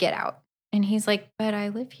tells him to get out. And he's like, but I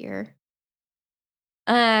live here.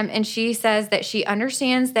 And she says that she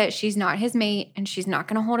understands that she's not his mate and she's not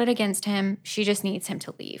going to hold it against him. She just needs him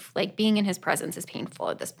to leave. Like, being in his presence is painful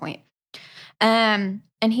at this point. And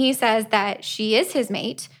he says that she is his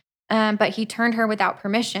mate, but he turned her without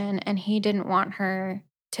permission, and he didn't want her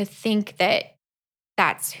to think that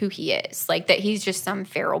that's who he is, like that he's just some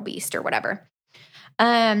feral beast or whatever.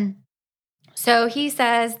 So he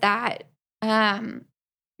says that,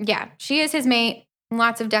 she is his mate.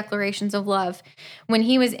 Lots of declarations of love. When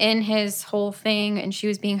he was in his whole thing and she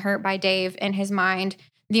was being hurt by Dave, in his mind,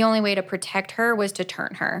 the only way to protect her was to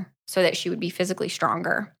turn her so that she would be physically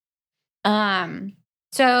stronger.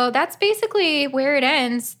 So that's basically where it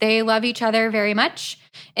ends. They love each other very much.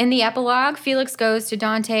 In the epilogue, Felix goes to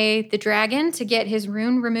Dante the dragon to get his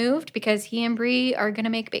rune removed because he and Bree are going to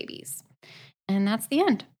make babies. And that's the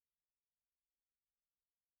end.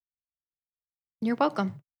 You're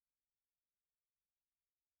welcome.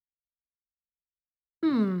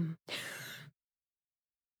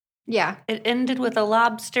 Yeah. It ended with a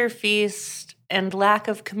lobster feast and lack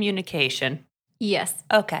of communication. Yes.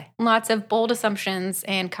 Okay. Lots of bold assumptions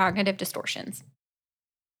and cognitive distortions.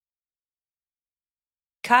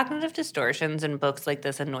 Cognitive distortions in books like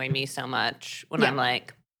this annoy me so much when Yeah. I'm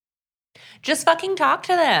like, just fucking talk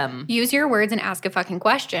to them. Use your words and ask a fucking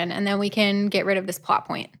question, and then we can get rid of this plot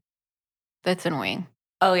point. That's annoying.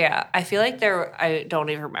 Oh, yeah. I feel like I don't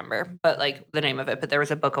even remember, but like the name of it, but there was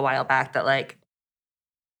a book a while back that like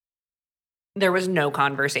there was no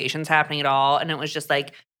conversations happening at all. And it was just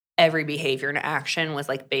like every behavior and action was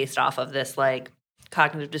like based off of this like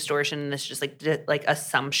cognitive distortion and this just like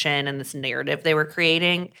assumption and this narrative they were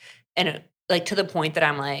creating. And it, like to the point that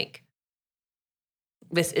I'm like,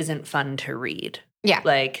 this isn't fun to read. Yeah.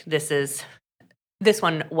 Like this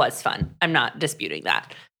one was fun. I'm not disputing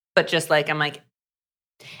that. But just like, I'm like.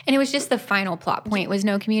 And it was just the final plot point was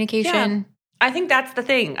no communication. Yeah. I think that's the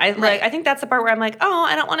thing. I think that's the part where I'm like, oh,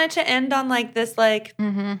 I don't want it to end on like this like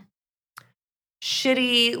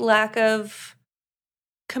shitty lack of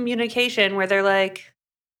communication where they're like,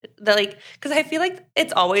 because I feel like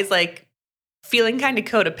it's always like feeling kind of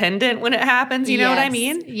codependent when it happens. You know what I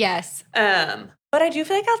mean? Yes. But I do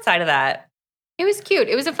feel like outside of that, it was cute.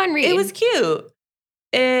 It was a fun read. It was cute.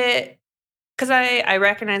 Because I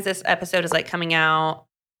recognize this episode is like coming out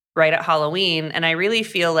right at Halloween, and I really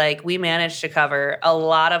feel like we managed to cover a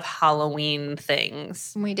lot of Halloween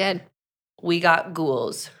things. We did. We got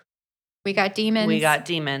ghouls. We got demons.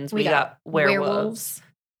 We got werewolves.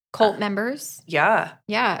 Cult members. Yeah.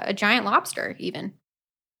 Yeah, a giant lobster even.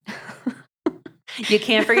 You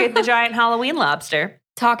can't forget the giant Halloween lobster.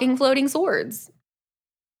 Talking floating swords.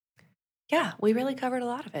 Yeah, we really covered a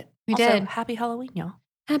lot of it. We also, did. Happy Halloween, y'all.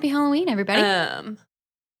 Happy Halloween, everybody.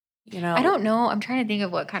 You know, I don't know. I'm trying to think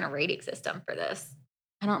of what kind of rating system for this.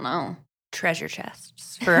 I don't know. Treasure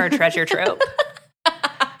chests for our treasure trope.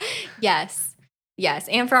 Yes. Yes.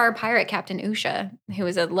 And for our pirate captain, Usha, who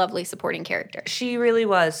was a lovely supporting character. She really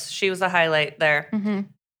was. She was a highlight there. Mm-hmm.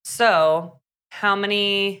 So, how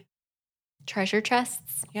many treasure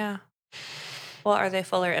chests? Yeah. Well, are they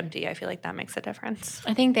full or empty? I feel like that makes a difference.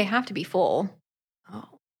 I think they have to be full. Oh,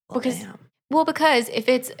 well, because if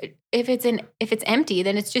it's empty,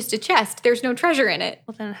 then it's just a chest. There's no treasure in it.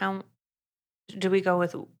 Well, then how do we go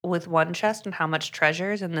with one chest and how much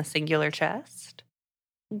treasure is in the singular chest?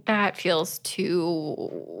 That feels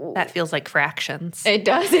too. That feels like fractions. It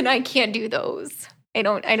does, and I can't do those. I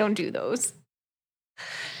don't do those.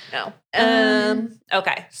 No.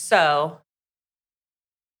 Okay, so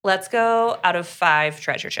let's go out of 5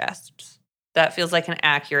 treasure chests. That feels like an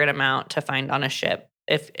accurate amount to find on a ship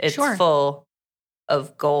if it's full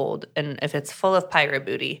of gold and if it's full of pirate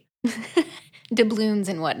booty. Doubloons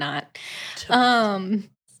and whatnot. I'm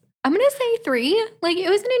going to say 3. Like, it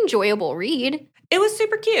was an enjoyable read. It was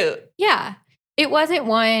super cute. Yeah. It wasn't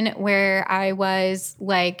one where I was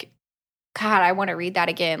like, God, I want to read that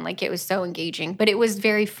again. Like, it was so engaging, but it was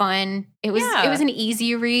very fun. It was an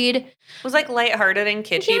easy read. It was like lighthearted and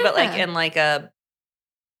kitschy, but like in like a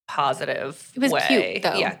positive way. It was cute,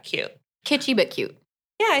 though. Yeah, cute. Kitschy, but cute.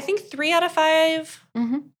 Yeah, I think 3 out of 5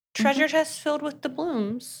 treasure chests filled with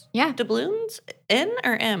doubloons. Yeah. Doubloons? N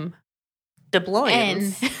or M?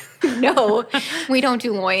 Doubloins. N. No, we don't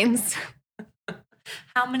do loins.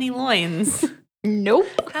 How many loins? Nope.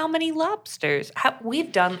 How many lobsters? We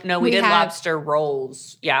did lobster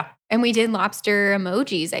rolls. Yeah. And we did lobster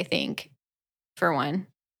emojis, I think, for one.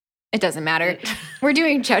 It doesn't matter. We're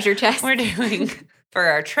doing treasure chests. We're doing for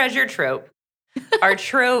our treasure trope. Our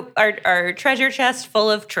treasure chest full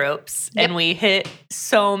of tropes. Yep. And we hit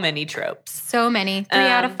so many tropes. So many. 3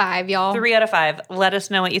 out of 5, y'all. 3 out of 5. Let us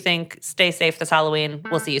know what you think. Stay safe this Halloween.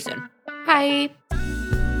 We'll see you soon. Bye.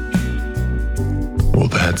 Well,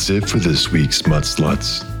 that's it for this week's Smut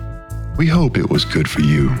Sluts. We hope it was good for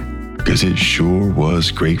you, because it sure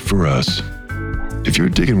was great for us. If you're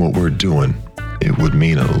digging what we're doing, it would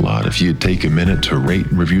mean a lot if you'd take a minute to rate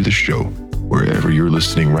and review the show wherever you're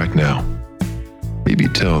listening right now. Maybe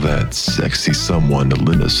tell that sexy someone to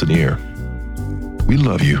lend us an ear. We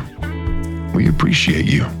love you. We appreciate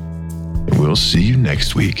you. And we'll see you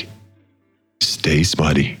next week. Stay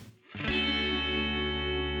smutty.